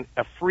a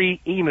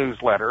free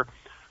e-newsletter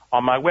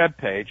on my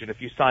webpage, and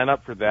if you sign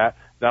up for that,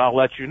 then I'll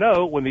let you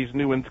know when these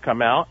new ones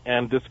come out,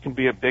 and this can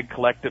be a big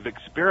collective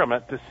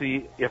experiment to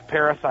see if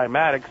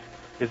Para-Cymatics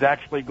is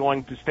actually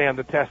going to stand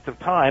the test of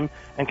time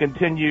and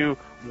continue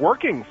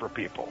working for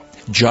people.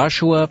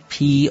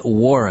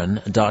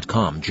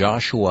 JoshuaPWarren.com.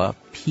 Joshua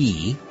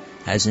P,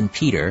 as in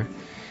Peter.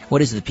 What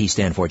does the P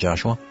stand for,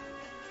 Joshua?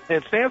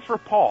 It stands for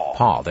Paul.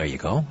 Paul, there you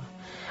go.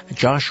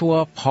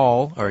 Joshua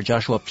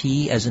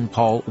P as in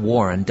Paul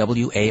Warren,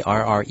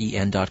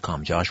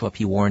 WARREN.com,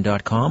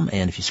 JoshuaPWarren.com,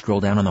 and if you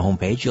scroll down on the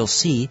homepage, you'll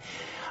see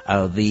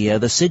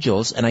the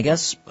sigils, and I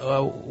guess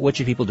what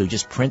should people do?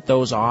 Just print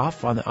those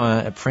off,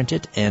 print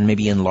it, and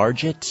maybe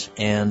enlarge it,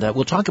 and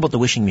we'll talk about the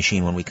wishing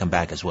machine when we come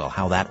back as well,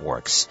 how that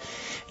works.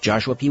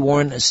 Joshua P.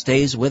 Warren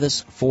stays with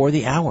us for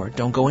the hour.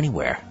 Don't go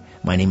anywhere.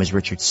 My name is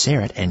Richard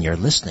Serrett, and you're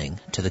listening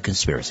to The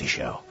Conspiracy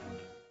Show.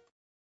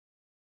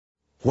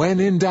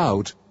 When in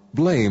doubt,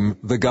 blame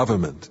the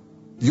government.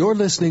 You're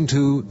listening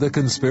to The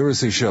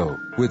Conspiracy Show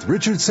with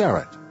Richard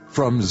Serrett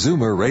from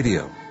Zoomer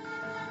Radio.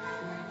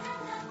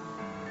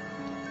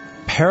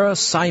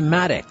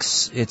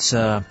 Para-Cymatics. It's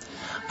a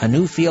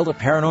new field of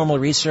paranormal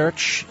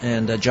research,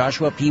 and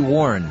Joshua P.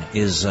 Warren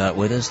is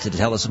with us to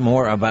tell us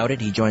more about it.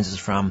 He joins us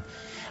from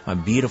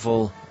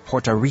beautiful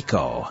Puerto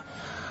Rico,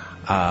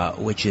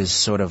 which is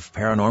sort of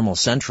paranormal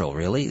central,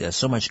 really. There's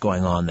so much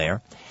going on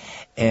there.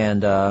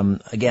 And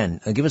again,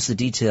 give us the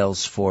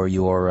details for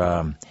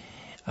your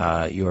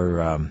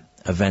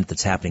event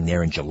that's happening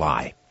there in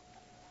July.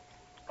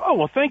 Oh,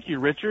 well, thank you,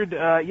 Richard.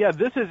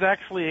 This is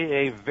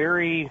actually a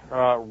very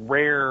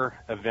rare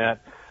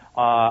event.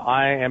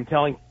 I am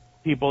telling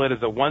people it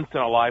is a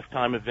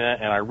once-in-a-lifetime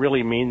event, and I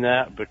really mean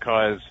that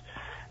because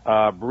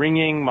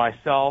bringing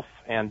myself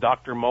and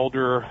Dr.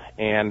 Mulder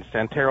and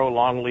Santero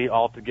Longley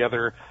all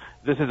together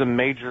this is a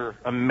major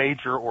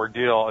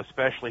ordeal,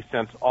 especially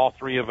since all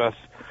three of us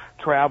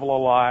travel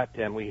a lot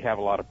and we have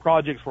a lot of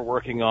projects we're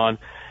working on.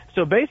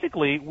 So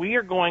basically, we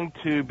are going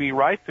to be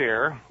right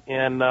there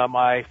in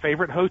my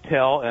favorite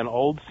hotel in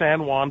Old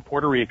San Juan,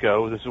 Puerto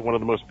Rico. This is one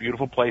of the most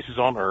beautiful places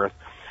on earth.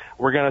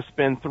 We're going to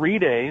spend 3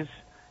 days,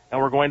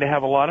 and we're going to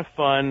have a lot of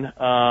fun.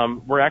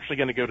 We're actually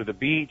going to go to the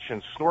beach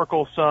and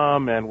snorkel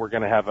some, and we're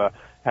going to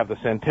have the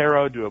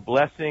Santero do a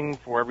blessing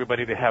for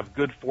everybody to have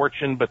good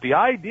fortune. But the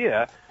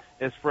idea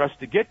is for us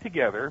to get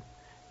together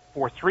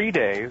for 3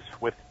 days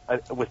with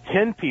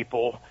 10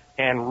 people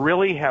and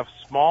really have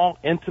small,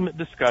 intimate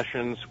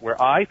discussions where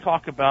I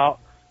talk about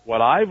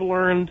what I've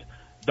learned,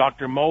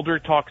 Dr. Mulder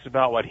talks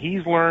about what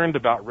he's learned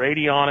about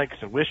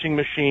radionics and wishing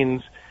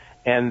machines,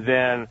 and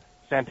then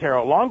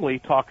Santero Longley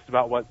talks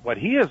about what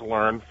he has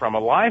learned from a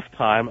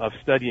lifetime of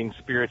studying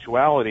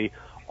spirituality,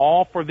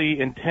 all for the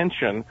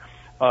intention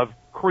of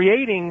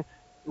creating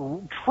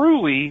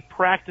truly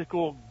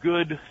practical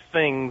good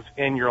things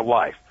in your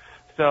life.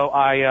 So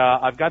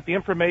I've got the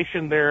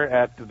information there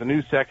at the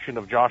news section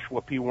of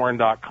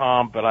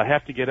JoshuaPWarren.com, but I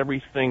have to get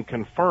everything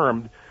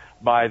confirmed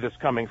by this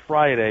coming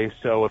Friday.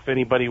 So if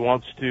anybody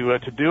wants to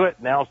do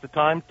it, now's the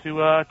time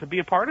to be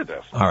a part of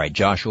this. All right,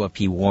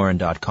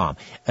 JoshuaPWarren.com.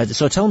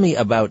 So tell me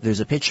about,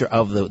 there's a picture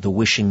of the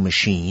wishing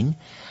machine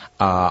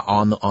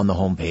on the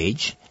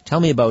homepage. Tell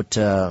me about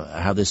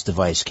how this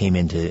device came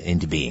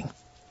into being.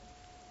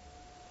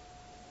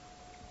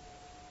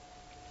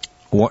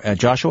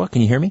 Joshua,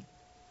 can you hear me?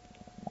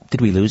 Did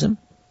we lose him?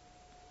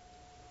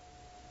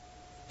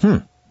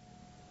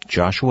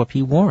 Joshua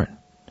P. Warren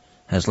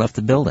has left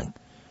the building.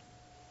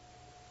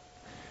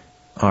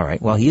 All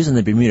right. Well, he is in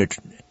the Bermuda.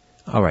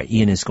 All right.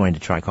 Ian is going to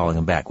try calling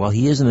him back. Well,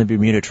 he is in the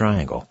Bermuda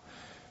Triangle,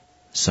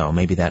 so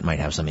maybe that might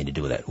have something to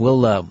do with it.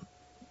 We'll,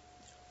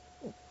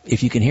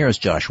 if you can hear us,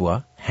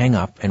 Joshua, hang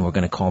up, and we're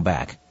going to call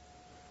back.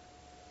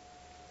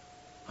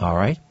 All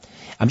right.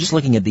 I'm just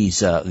looking at these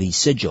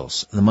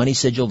sigils: the money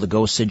sigil, the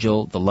ghost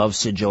sigil, the love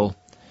sigil,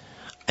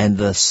 and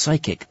the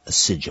psychic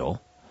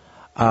sigil.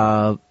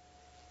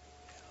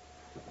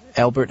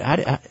 Albert,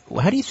 how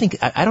do you think?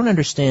 I don't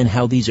understand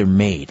how these are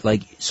made.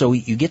 Like, so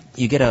you get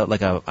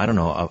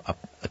a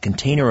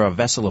container or a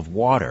vessel of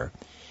water,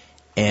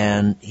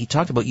 and he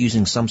talked about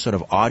using some sort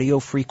of audio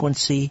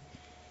frequency,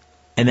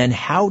 and then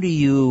how do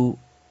you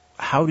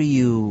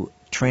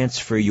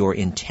transfer your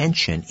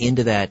intention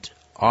into that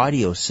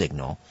audio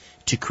signal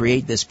to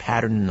create this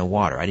pattern in the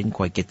water? I didn't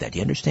quite get that. Do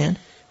you understand?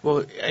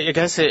 Well, I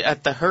guess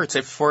at the hertz,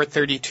 if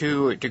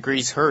 432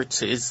 degrees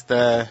hertz is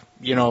the,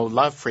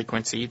 love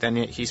frequency, then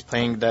he's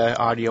playing the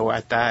audio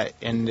at that,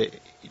 and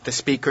the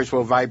speakers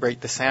will vibrate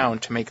the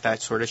sound to make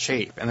that sort of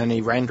shape, and then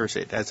he renders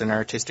it as an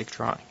artistic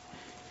drawing.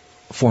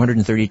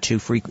 432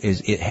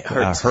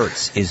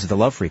 hertz is the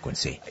love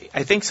frequency.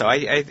 I think so.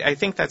 I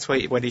think that's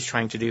what he's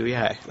trying to do,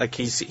 yeah. Like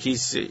he's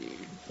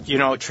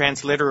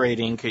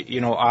transliterating,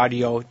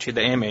 audio to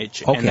the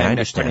image, okay, and then I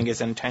understand. Putting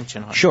his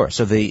intention on it. Sure.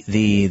 So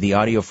the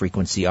audio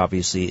frequency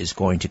obviously is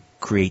going to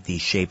create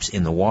these shapes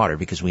in the water,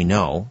 because we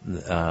know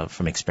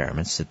from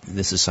experiments that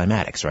this is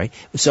cymatics, right?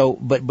 So,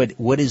 but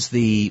what is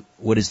the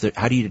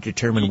how do you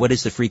determine what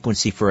is the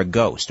frequency for a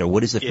ghost, or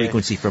what is the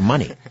frequency for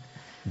money?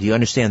 Do you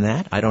understand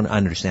that? I don't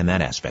understand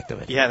that aspect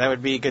of it. Yeah, that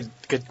would be a good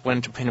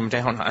one to pin him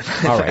down on.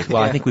 All right.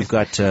 Well, I think we've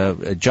got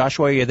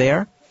Joshua. Are you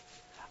there?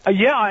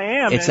 Yeah,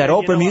 I am. It's that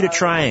old Bermuda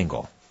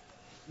Triangle.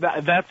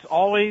 That's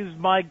always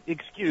my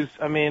excuse.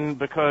 I mean,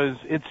 because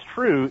it's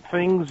true.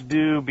 Things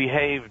do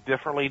behave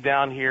differently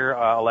down here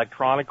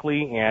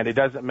electronically, and it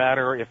doesn't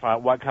matter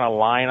what kind of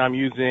line I'm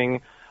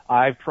using.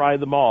 I've tried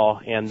them all,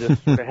 and this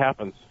sort of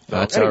happens. So,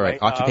 that's anyway, all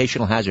right.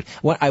 Occupational hazard.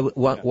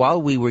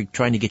 While we were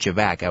trying to get you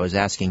back, I was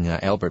asking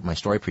Albert, my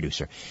story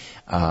producer,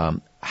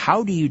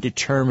 how do you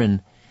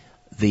determine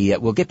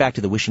we'll get back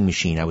to the wishing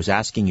machine. I was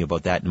asking you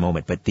about that in a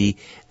moment, but the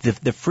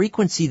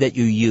frequency that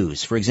you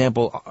use. For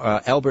example,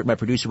 Albert, my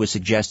producer, was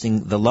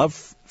suggesting the love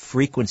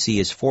frequency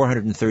is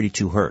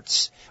 432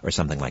 hertz or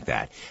something like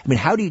that. I mean,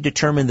 how do you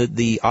determine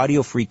the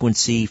audio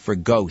frequency for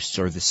ghosts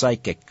or the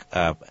psychic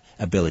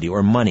ability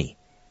or money?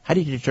 How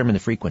do you determine the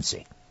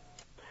frequency?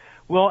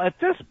 Well, at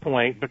this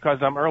point, because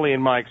I'm early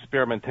in my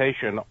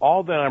experimentation,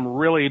 all that I'm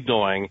really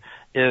doing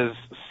is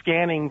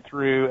scanning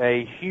through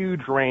a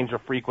huge range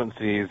of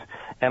frequencies,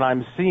 and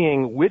I'm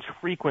seeing which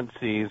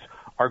frequencies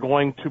are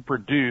going to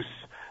produce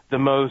the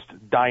most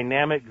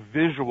dynamic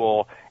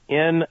visual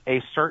in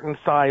a certain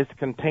sized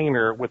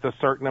container with a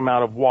certain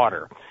amount of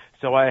water.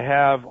 So I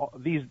have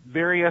these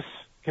various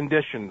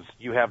conditions.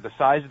 You have the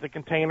size of the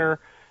container,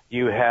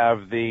 you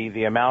have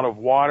the amount of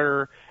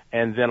water,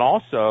 and then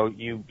also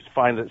you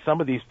find that some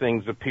of these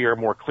things appear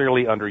more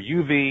clearly under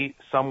UV,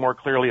 some more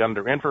clearly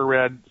under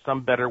infrared,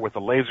 some better with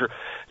a laser.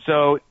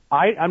 So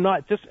I'm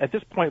not just at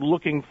this point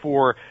looking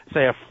for,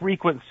 say, a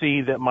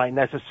frequency that might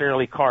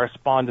necessarily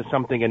correspond to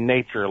something in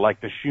nature,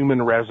 like the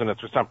Schumann resonance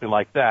or something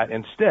like that.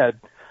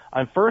 Instead,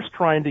 I'm first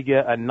trying to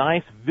get a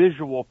nice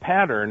visual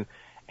pattern,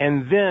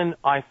 and then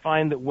I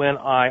find that when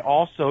I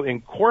also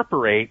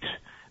incorporate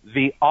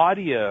the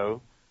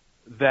audio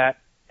that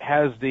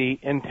has the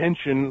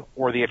intention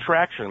or the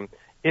attraction,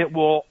 it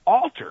will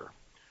alter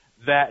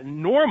that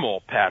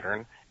normal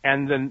pattern,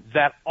 and then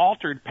that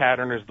altered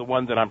pattern is the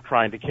one that I'm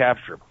trying to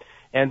capture.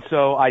 And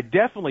so I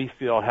definitely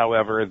feel,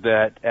 however,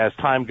 that as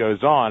time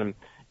goes on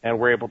and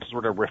we're able to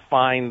sort of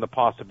refine the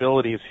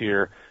possibilities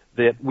here,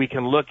 that we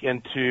can look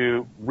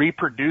into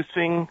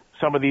reproducing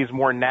some of these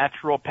more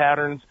natural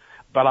patterns.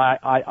 But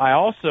I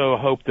also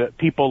hope that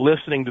people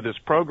listening to this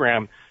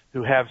program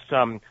who have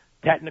some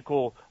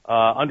technical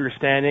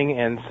understanding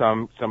and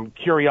some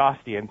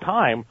curiosity and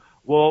time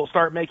will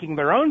start making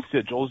their own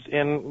sigils,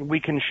 and we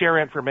can share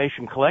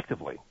information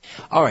collectively.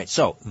 All right,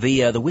 so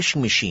the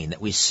wishing machine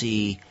that we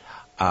see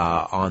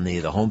on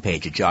the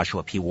homepage at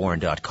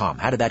joshuapwarren.com,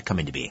 how did that come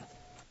into being?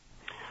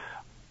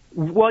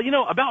 Well,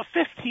 about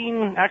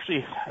 15,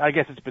 actually, I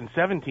guess it's been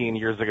 17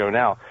 years ago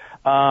now,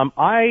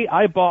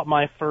 I bought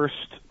my first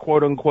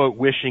quote-unquote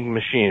wishing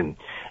machine.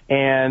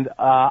 And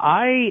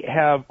I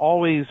have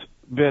always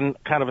been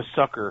kind of a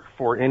sucker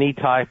for any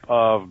type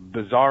of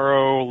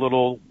bizarro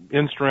little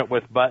instrument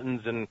with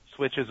buttons and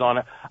switches on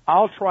it.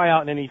 I'll try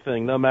out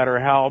anything, no matter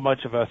how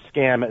much of a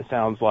scam it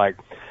sounds like.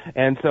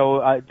 And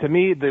so to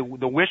me, the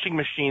wishing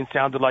machine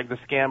sounded like the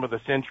scam of the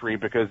century,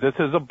 because this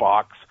is a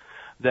box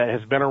that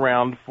has been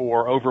around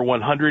for over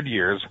 100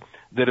 years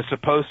that is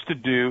supposed to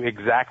do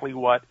exactly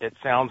what it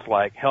sounds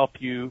like, help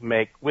you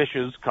make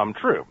wishes come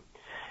true.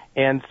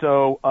 And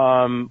so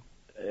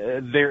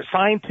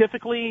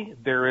scientifically,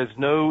 there is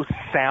no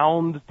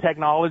sound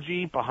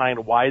technology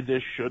behind why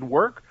this should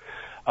work.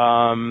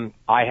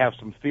 I have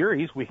some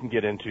theories we can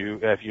get into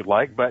if you'd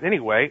like. But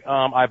anyway,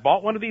 I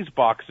bought one of these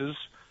boxes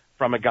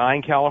from a guy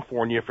in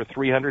California for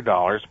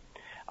 $300.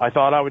 I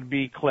thought I would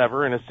be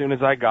clever, and as soon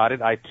as I got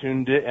it, I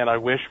tuned it, and I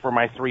wished for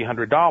my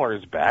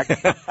 $300 back.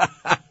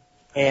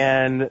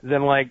 And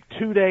then, like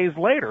 2 days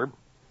later,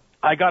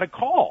 I got a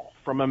call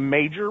from a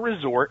major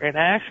resort in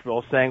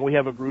Asheville saying we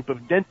have a group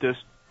of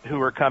dentists who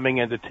are coming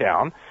into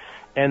town,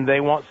 and they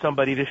want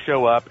somebody to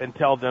show up and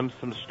tell them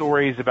some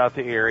stories about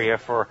the area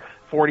for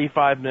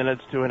 45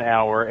 minutes to an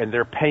hour, and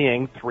they're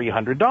paying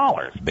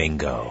 $300.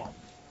 Bingo.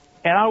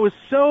 And I was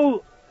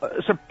so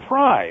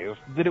surprised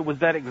that it was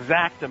that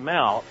exact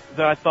amount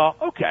that I thought,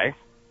 okay,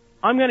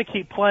 I'm going to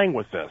keep playing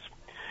with this.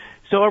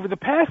 So over the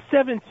past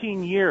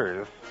 17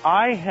 years,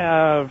 I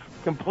have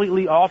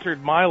completely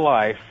altered my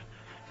life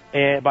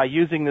by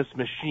using this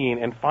machine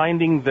and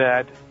finding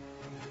that,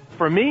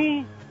 for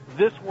me,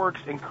 this works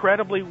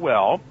incredibly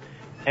well.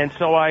 And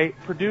so I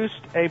produced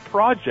a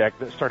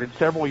project that started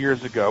several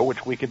years ago,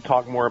 which we can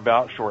talk more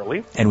about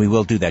shortly. And we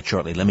will do that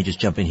shortly. Let me just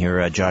jump in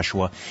here,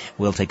 Joshua.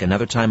 We'll take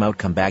another time out,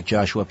 come back.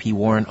 Joshua P.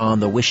 Warren on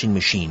the wishing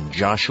machine.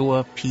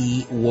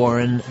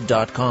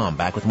 JoshuaPWarren.com.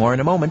 Back with more in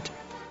a moment.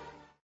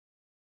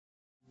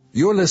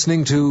 You're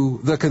listening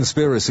to The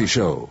Conspiracy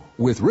Show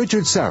with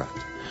Richard Sarrett.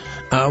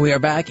 We are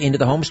back into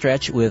the home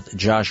stretch with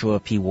Joshua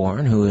P.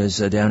 Warren, who is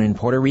down in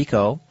Puerto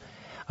Rico.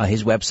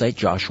 His website,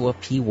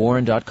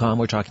 joshuapwarren.com.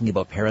 We're talking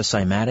about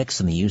para-cymatics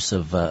and the use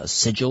of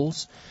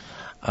sigils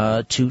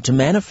to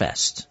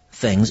manifest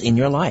things in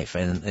your life.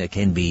 And it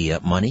can be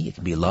money, it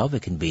can be love,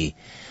 it can be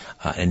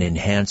an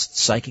enhanced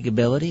psychic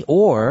ability,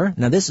 or,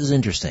 now this is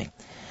interesting,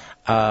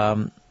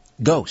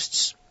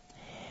 ghosts.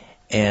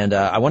 And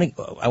I want,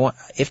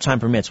 if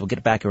time permits, we'll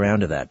get back around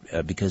to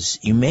that because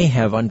you may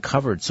have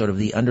uncovered sort of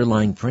the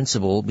underlying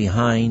principle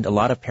behind a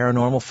lot of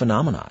paranormal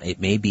phenomena. It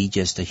may be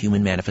just a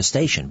human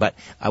manifestation, but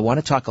I want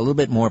to talk a little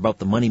bit more about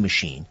the money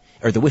machine,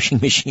 or the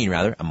wishing machine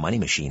rather, a money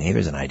machine. Hey,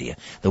 there's an idea.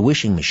 The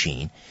wishing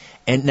machine.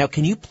 And now,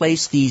 can you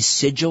place these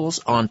sigils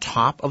on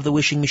top of the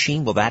wishing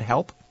machine? Will that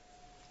help?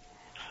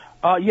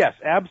 Yes,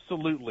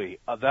 absolutely.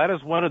 That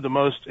is one of the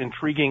most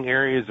intriguing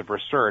areas of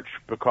research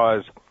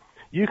because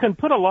you can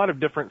put a lot of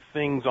different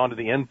things onto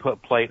the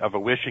input plate of a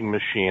wishing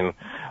machine,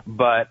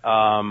 but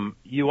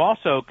you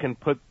also can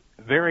put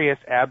various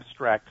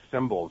abstract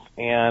symbols.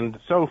 And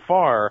so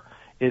far,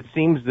 it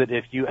seems that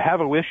if you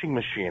have a wishing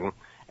machine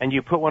and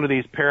you put one of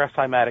these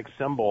para-cymatic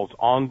symbols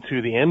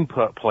onto the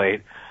input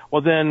plate,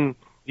 well, then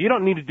you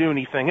don't need to do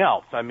anything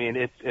else. I mean,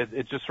 it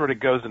just sort of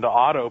goes into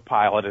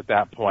autopilot at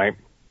that point.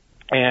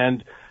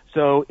 And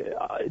so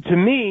to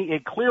me,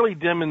 it clearly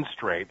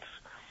demonstrates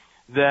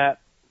that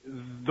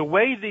the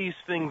way these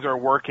things are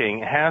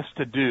working has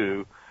to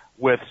do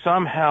with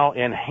somehow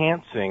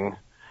enhancing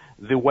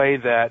the way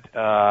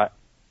that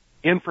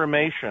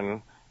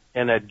information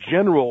in a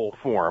general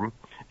form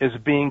is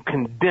being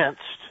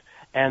condensed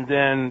and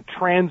then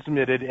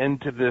transmitted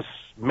into this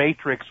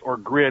matrix or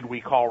grid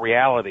we call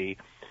reality,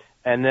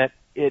 and that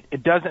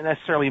it doesn't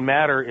necessarily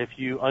matter if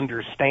you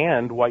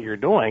understand what you're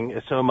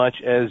doing so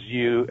much as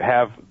you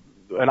have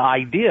an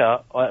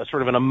idea,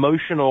 sort of an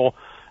emotional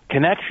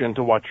connection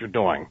to what you're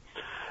doing.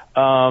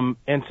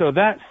 And so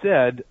that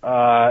said,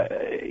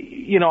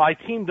 I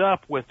teamed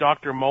up with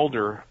Dr.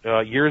 Mulder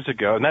years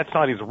ago, and that's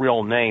not his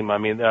real name. I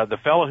mean, the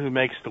fellow who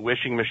makes the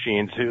wishing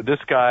machines, this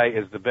guy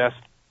is the best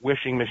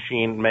wishing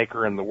machine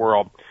maker in the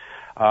world.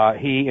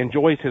 He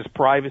enjoys his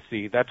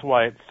privacy. That's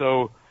why it's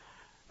so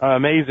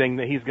amazing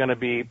that he's going to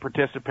be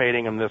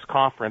participating in this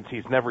conference.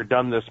 He's never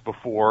done this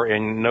before,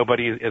 and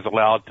nobody is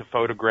allowed to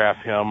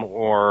photograph him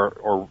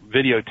or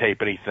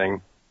videotape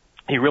anything.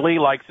 He really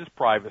likes his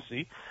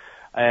privacy.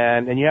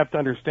 And you have to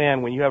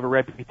understand, when you have a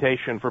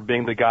reputation for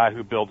being the guy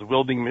who builds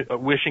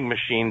wishing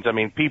machines, I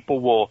mean,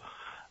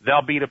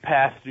 they'll beat a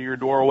path through your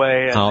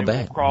doorway and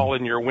they will crawl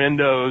in your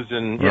windows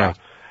and, right.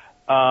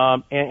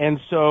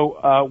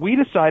 So we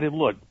decided,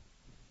 look,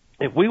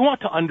 if we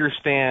want to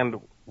understand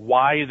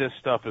why this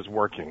stuff is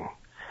working,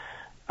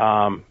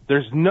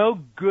 there's no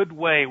good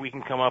way we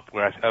can come up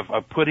with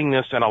of putting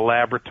this in a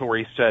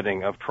laboratory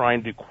setting, of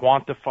trying to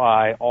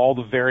quantify all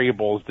the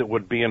variables that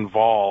would be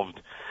involved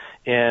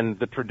in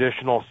the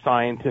traditional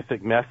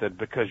scientific method,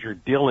 because you're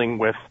dealing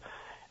with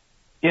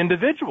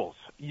individuals,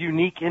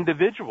 unique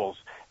individuals,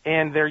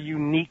 and their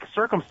unique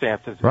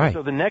circumstances. Right.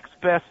 So the next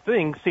best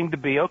thing seemed to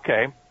be,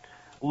 okay,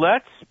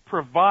 let's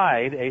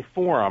provide a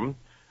forum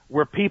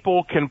where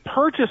people can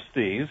purchase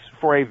these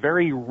for a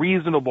very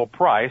reasonable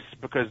price,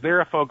 because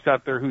there are folks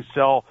out there who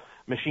sell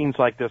machines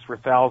like this for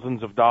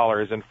thousands of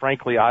dollars, and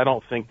frankly, I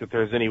don't think that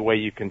there's any way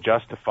you can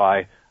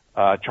justify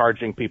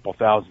charging people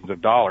thousands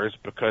of dollars,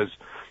 because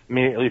I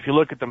mean, if you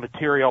look at the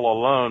material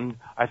alone,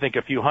 I think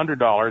a few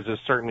 $100s is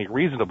certainly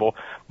reasonable.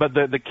 But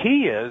the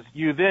key is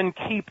you then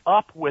keep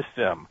up with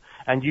them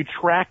and you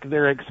track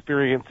their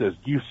experiences.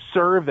 You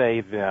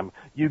survey them.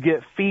 You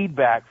get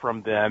feedback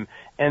from them.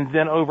 And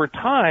then over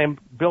time,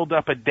 build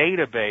up a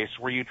database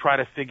where you try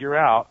to figure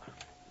out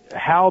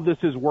how this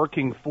is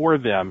working for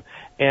them.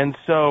 And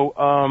so,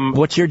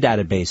 what's your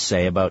database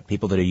say about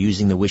people that are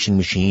using the wishing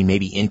machine,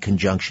 maybe in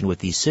conjunction with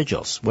these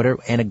sigils? What are,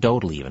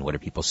 anecdotally even, what are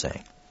people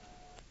saying?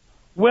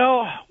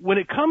 Well, when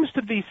it comes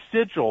to these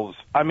sigils,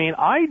 I mean,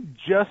 I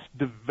just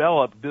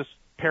developed this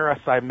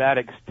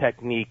Para-Cymatics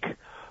technique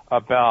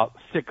about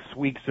 6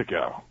 weeks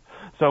ago.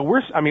 So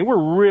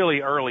we're really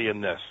early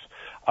in this.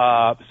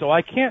 So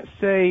I can't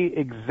say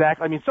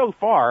exactly. I mean, so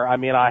far, I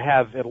mean, I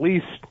have at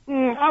least,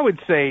 I would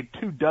say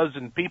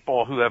 24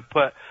 people who have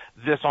put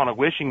this on a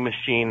wishing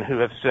machine who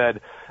have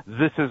said,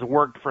 this has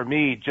worked for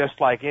me just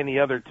like any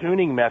other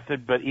tuning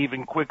method, but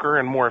even quicker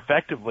and more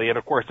effectively. And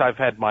of course, I've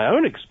had my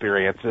own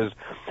experiences.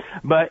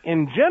 But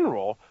in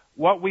general,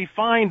 what we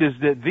find is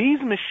that these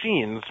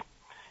machines,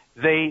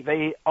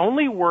 they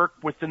only work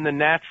within the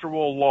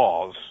natural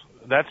laws.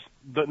 That's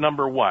the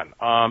number one.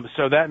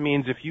 So that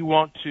means if you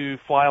want to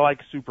fly like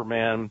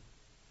Superman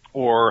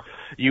or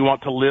you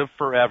want to live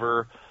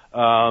forever,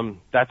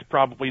 that's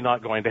probably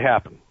not going to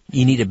happen.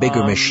 You need a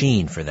bigger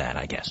machine for that,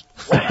 I guess.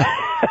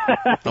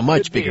 A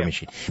much bigger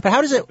machine. But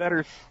how does it...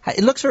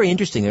 It looks very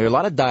interesting. There are a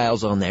lot of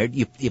dials on there.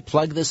 You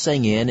plug this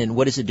thing in, and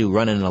what does it do?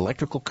 Run an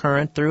electrical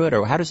current through it,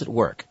 or how does it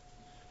work?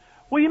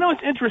 Well, you know,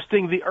 it's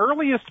interesting. The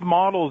earliest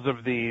models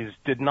of these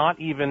did not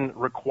even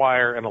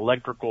require an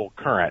electrical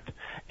current.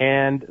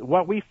 And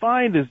what we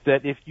find is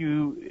that if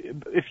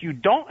you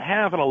don't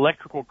have an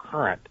electrical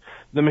current,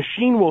 the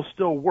machine will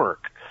still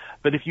work.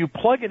 But if you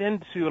plug it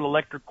into an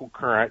electrical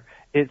current,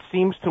 it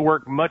seems to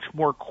work much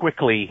more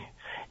quickly.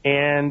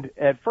 And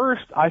at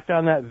first, I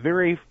found that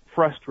very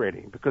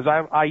frustrating, because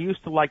I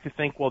used to like to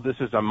think, well, this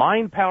is a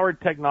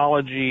mind-powered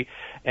technology,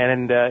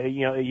 and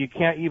you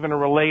can't even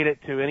relate it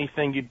to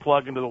anything you'd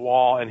plug into the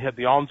wall and hit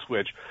the on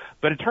switch.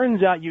 But it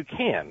turns out you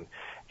can.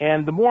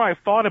 And the more I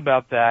thought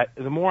about that,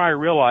 the more I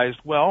realized,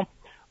 well,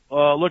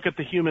 look at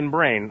the human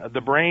brain.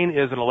 The brain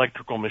is an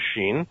electrical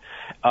machine,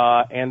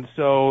 and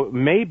so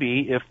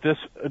maybe if this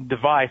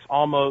device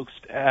almost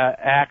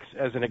acts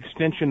as an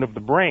extension of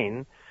the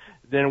brain,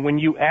 then when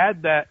you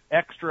add that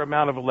extra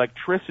amount of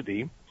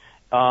electricity,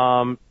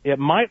 it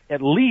might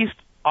at least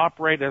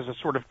operate as a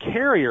sort of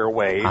carrier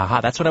wave.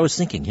 Aha, that's what I was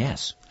thinking,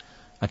 yes.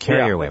 A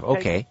carrier wave,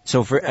 okay.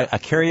 So for a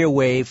carrier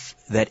wave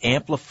that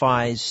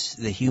amplifies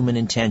the human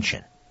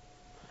intention.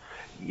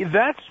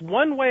 That's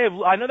one way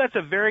of, I know that's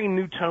a very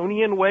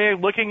Newtonian way of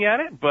looking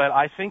at it, but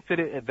I think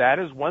that that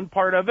is one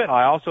part of it.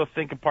 I also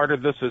think a part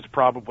of this is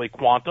probably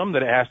quantum,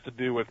 that it has to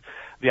do with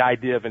the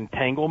idea of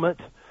entanglement,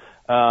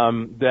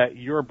 that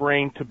your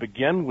brain to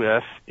begin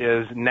with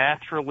is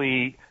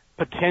naturally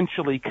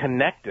potentially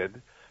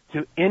connected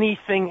to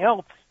anything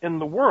else in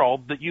the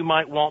world that you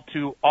might want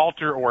to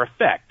alter or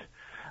affect.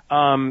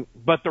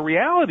 But the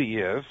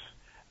reality is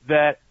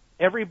that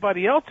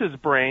everybody else's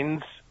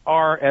brains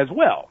are as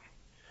well.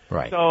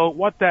 Right. So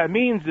what that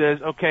means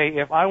is, okay,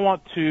 if I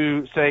want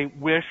to, say,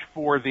 wish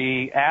for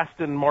the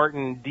Aston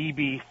Martin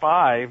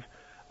DB5,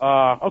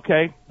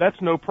 okay, that's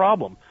no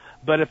problem.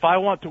 But if I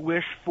want to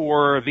wish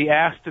for the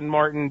Aston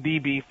Martin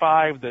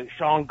DB5 that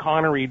Sean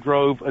Connery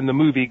drove in the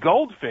movie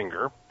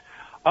Goldfinger,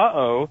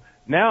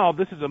 now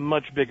this is a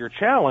much bigger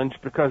challenge,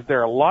 because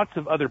there are lots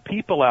of other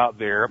people out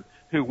there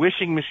who,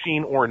 wishing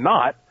machine or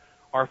not,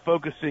 are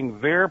focusing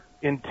their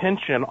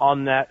intention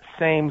on that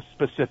same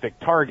specific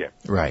target.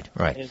 Right,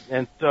 right.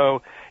 And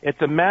so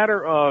it's a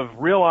matter of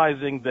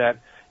realizing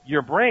that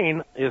your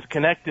brain is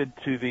connected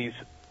to these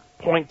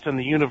points in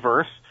the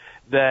universe,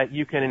 that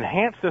you can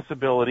enhance this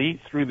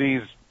ability through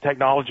these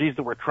technologies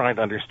that we're trying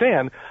to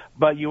understand,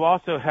 but you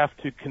also have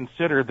to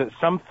consider that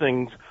some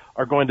things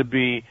are going to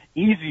be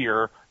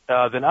easier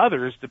than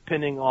others,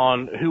 depending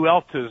on who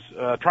else is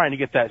trying to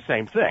get that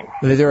same thing.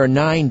 There are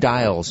 9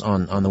 dials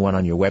on the one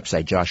on your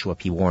website,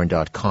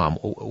 joshuapwarren.com.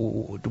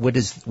 What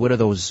do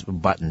those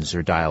buttons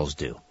or dials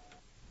do?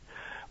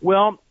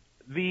 Well,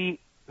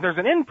 there's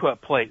an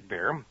input plate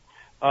there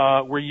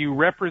where you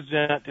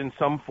represent in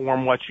some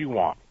form what you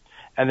want.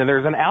 And then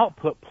there's an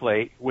output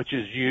plate, which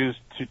is used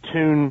to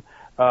tune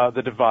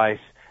the device.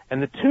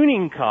 And the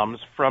tuning comes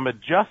from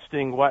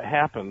adjusting what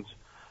happens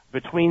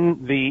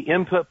between the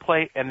input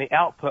plate and the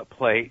output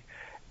plate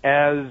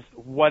as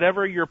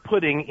whatever you're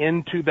putting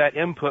into that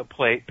input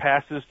plate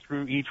passes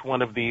through each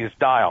one of these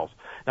dials.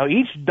 Now,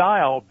 each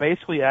dial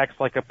basically acts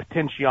like a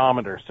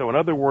potentiometer. So, in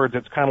other words,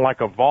 it's kind of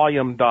like a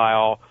volume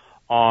dial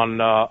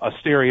on a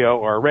stereo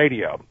or a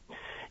radio.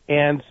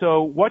 And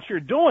so what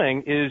you're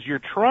doing is you're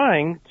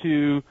trying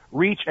to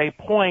reach a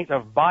point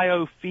of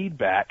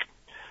biofeedback,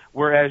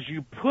 whereas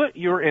you put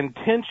your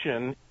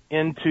intention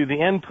into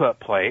the input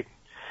plate,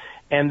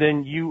 and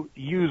then you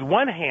use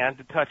one hand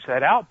to touch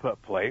that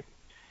output plate.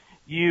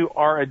 You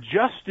are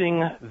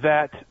adjusting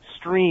that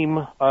stream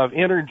of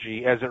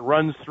energy as it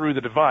runs through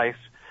the device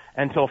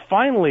until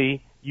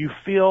finally you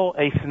feel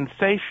a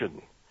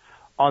sensation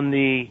on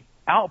the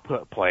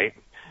output plate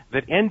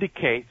that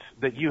indicates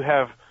that you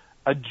have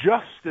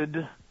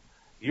adjusted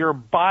your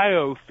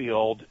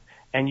biofield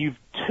and you've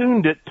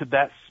tuned it to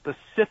that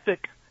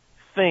specific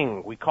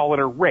thing. We call it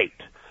a rate.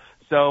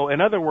 So, in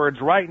other words,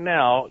 right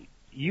now,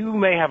 you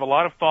may have a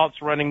lot of thoughts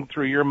running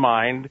through your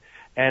mind,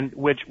 and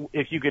which,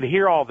 if you could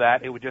hear all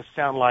that, it would just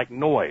sound like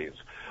noise.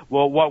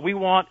 Well, what we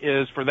want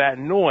is for that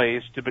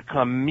noise to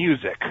become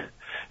music.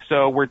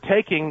 So we're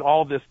taking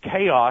all this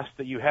chaos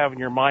that you have in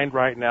your mind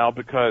right now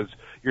because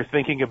you're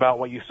thinking about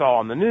what you saw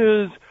on the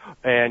news,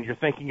 and you're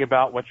thinking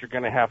about what you're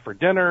going to have for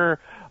dinner,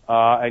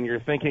 and you're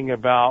thinking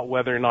about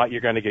whether or not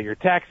you're going to get your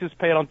taxes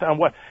paid on time.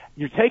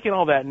 You're taking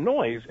all that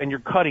noise and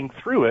you're cutting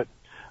through it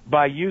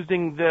by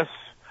using this.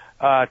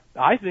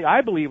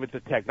 I believe it's a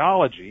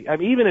technology. I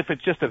mean, even if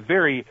it's just a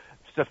very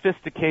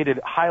sophisticated,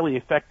 highly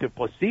effective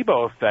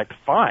placebo effect,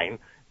 fine,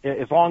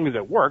 as long as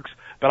it works.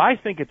 But I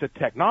think it's a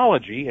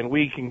technology, and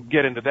we can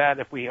get into that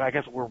I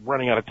guess we're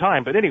running out of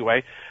time. But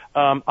anyway,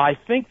 I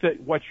think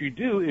that what you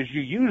do is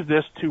you use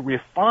this to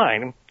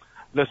refine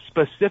the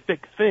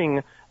specific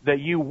thing that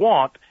you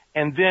want,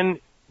 and then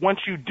once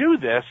you do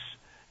this,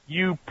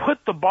 you put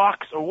the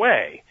box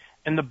away,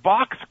 and the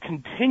box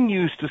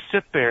continues to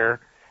sit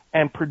there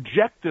and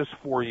project this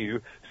for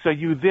you, so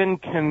you then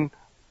can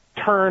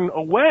turn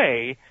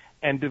away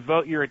and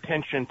devote your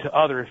attention to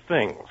other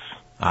things.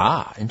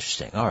 Ah,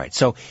 interesting. All right.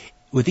 So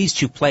with these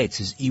 2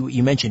 plates,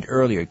 you mentioned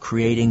earlier,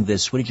 creating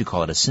this, what did you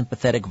call it, a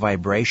sympathetic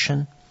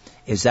vibration?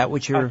 Is that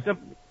what you're...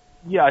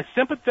 a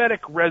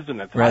sympathetic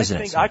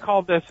resonance. I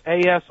call this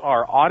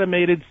ASR,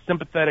 automated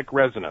sympathetic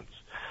resonance.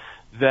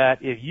 That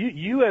if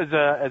you as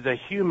a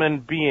human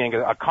being,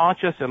 a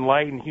conscious,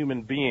 enlightened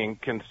human being,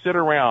 can sit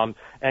around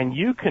and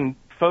you can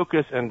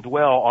focus and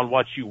dwell on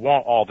what you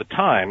want all the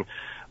time,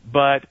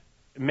 but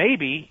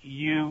maybe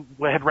you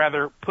had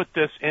rather put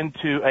this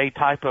into a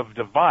type of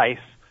device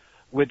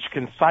which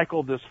can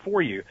cycle this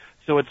for you.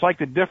 So it's like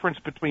the difference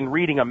between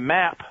reading a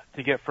map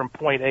to get from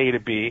point A to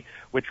B,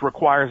 which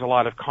requires a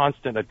lot of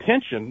constant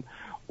attention,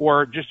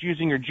 or just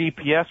using your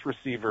GPS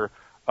receiver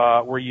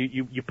where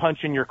you punch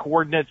in your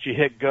coordinates, you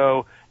hit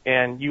go,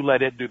 and you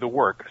let it do the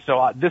work.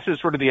 So this is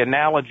sort of the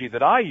analogy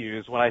that I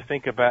use when I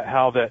think about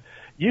how that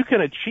you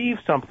can achieve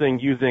something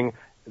using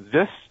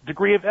this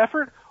degree of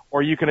effort,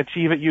 or you can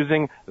achieve it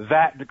using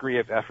that degree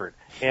of effort.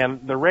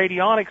 And the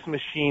radionics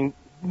machine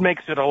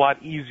makes it a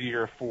lot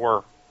easier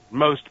for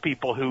most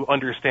people who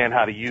understand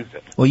how to use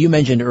it. Well, you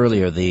mentioned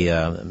earlier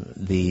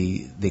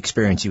the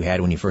experience you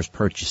had when you first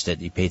purchased it.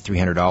 You paid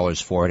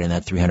 $300 for it, and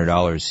that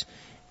 $300,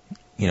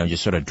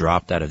 just sort of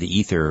dropped out of the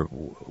ether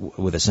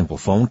with a simple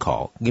phone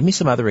call. Give me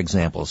some other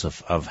examples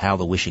of how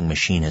the wishing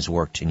machine has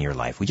worked in your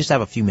life. We just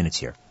have a few minutes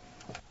here.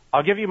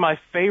 I'll give you my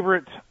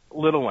favorite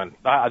little one.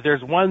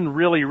 There's one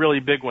really, really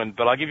big one,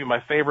 but I'll give you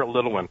my favorite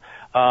little one.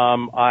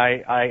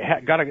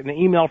 I got an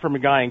email from a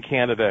guy in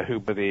Canada who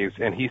believes,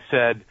 and he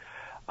said,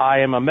 I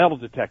am a metal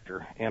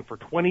detector, and for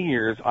 20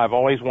 years I've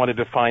always wanted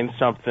to find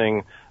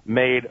something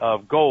made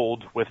of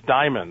gold with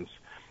diamonds.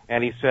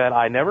 And he said,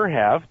 I never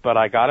have, but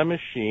I got a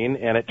machine,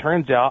 and it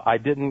turns out I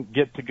didn't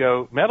get to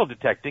go metal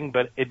detecting,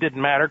 but it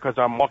didn't matter because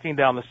I'm walking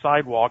down the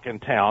sidewalk in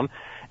town,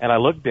 and I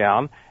look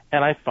down,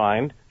 and I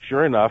find,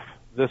 sure enough,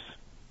 this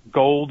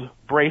gold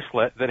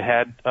bracelet that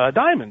had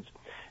diamonds.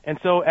 And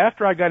so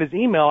after I got his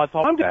email, I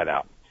thought, I'm that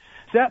out.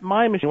 Set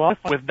my machine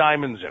with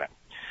diamonds in it.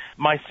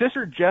 My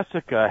sister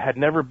Jessica had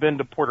never been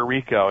to Puerto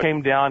Rico,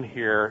 came down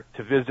here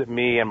to visit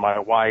me and my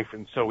wife,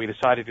 and so we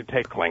decided to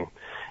take Kling.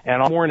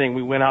 And on the morning,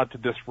 we went out to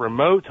this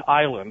remote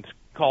island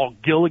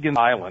called Gilligan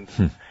Island.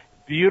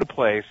 Beautiful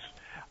place.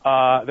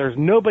 There's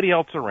nobody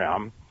else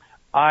around.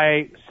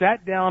 I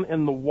sat down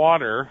in the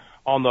water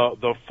on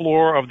the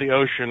floor of the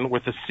ocean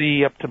with the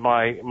sea up to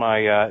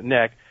my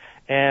neck,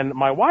 and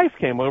my wife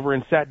came over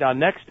and sat down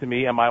next to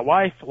me, and my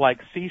wife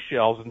likes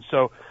seashells, and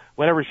so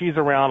whenever she's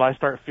around, I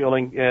start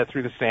feeling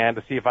through the sand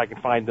to see if I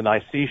can find a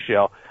nice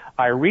seashell.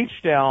 I reach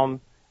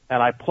down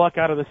and I pluck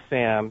out of the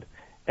sand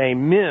a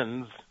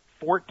men's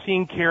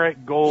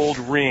 14-karat gold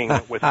ring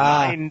with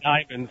 9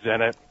 diamonds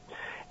in it,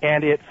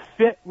 and it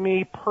fit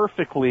me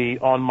perfectly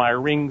on my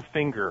ring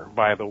finger,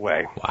 by the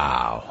way.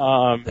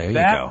 Wow. There you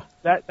go.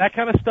 That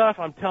kind of stuff,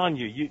 I'm telling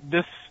you,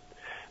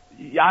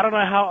 I don't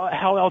know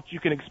how else you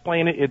can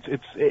explain it.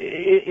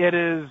 It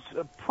is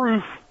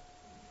proof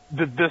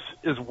that this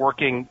is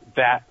working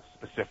that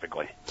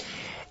specifically.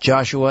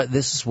 Joshua,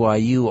 this is why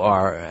you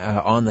are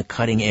on the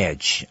cutting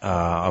edge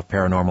of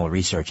paranormal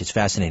research. It's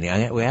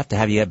fascinating. We have to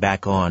have you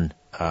back on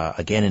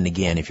again and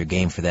again if you're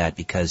game for that,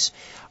 because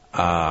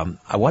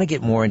I want to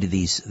get more into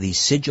these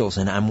sigils,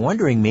 and I'm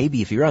wondering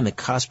maybe if you're on the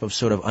cusp of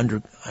sort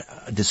of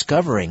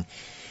discovering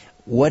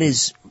what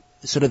is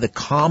sort of the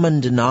common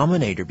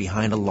denominator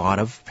behind a lot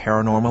of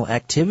paranormal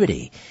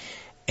activity.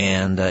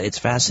 And it's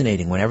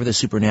fascinating. Whenever the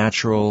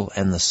supernatural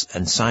and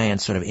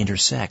science sort of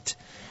intersect,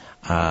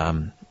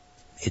 you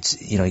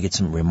get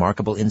some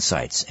remarkable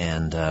insights.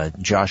 And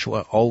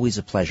Joshua, always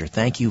a pleasure.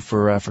 Thank you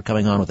for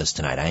coming on with us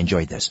tonight. I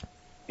enjoyed this.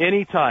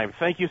 Anytime.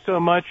 Thank you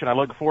so much, and I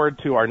look forward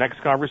to our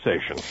next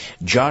conversation.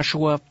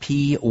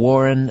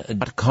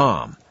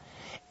 JoshuaPWarren.com.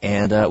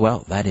 And,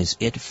 that is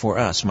it for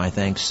us. My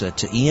thanks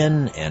to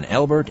Ian and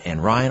Albert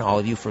and Ryan, all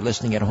of you for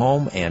listening at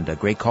home, and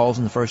great calls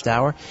in the first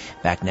hour.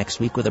 Back next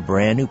week with a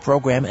brand new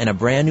program and a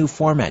brand new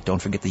format.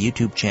 Don't forget the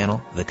YouTube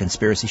channel, The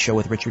Conspiracy Show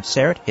with Richard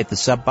Syrett. Hit the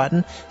sub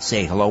button.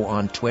 Say hello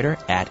on Twitter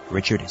at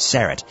Richard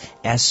Syrett.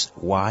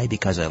 S-Y,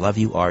 because I love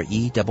you,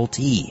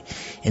 R-E-T-T.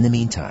 In the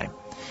meantime,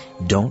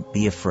 don't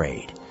be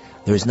afraid.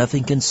 There is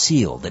nothing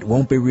concealed that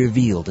won't be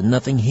revealed, and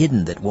nothing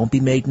hidden that won't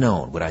be made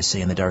known. What I say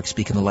in the dark,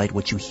 speak in the light,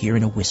 what you hear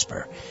in a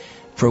whisper.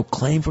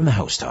 Proclaim from the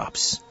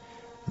housetops.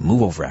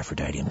 Move over,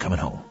 Aphrodite, I'm coming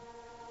home.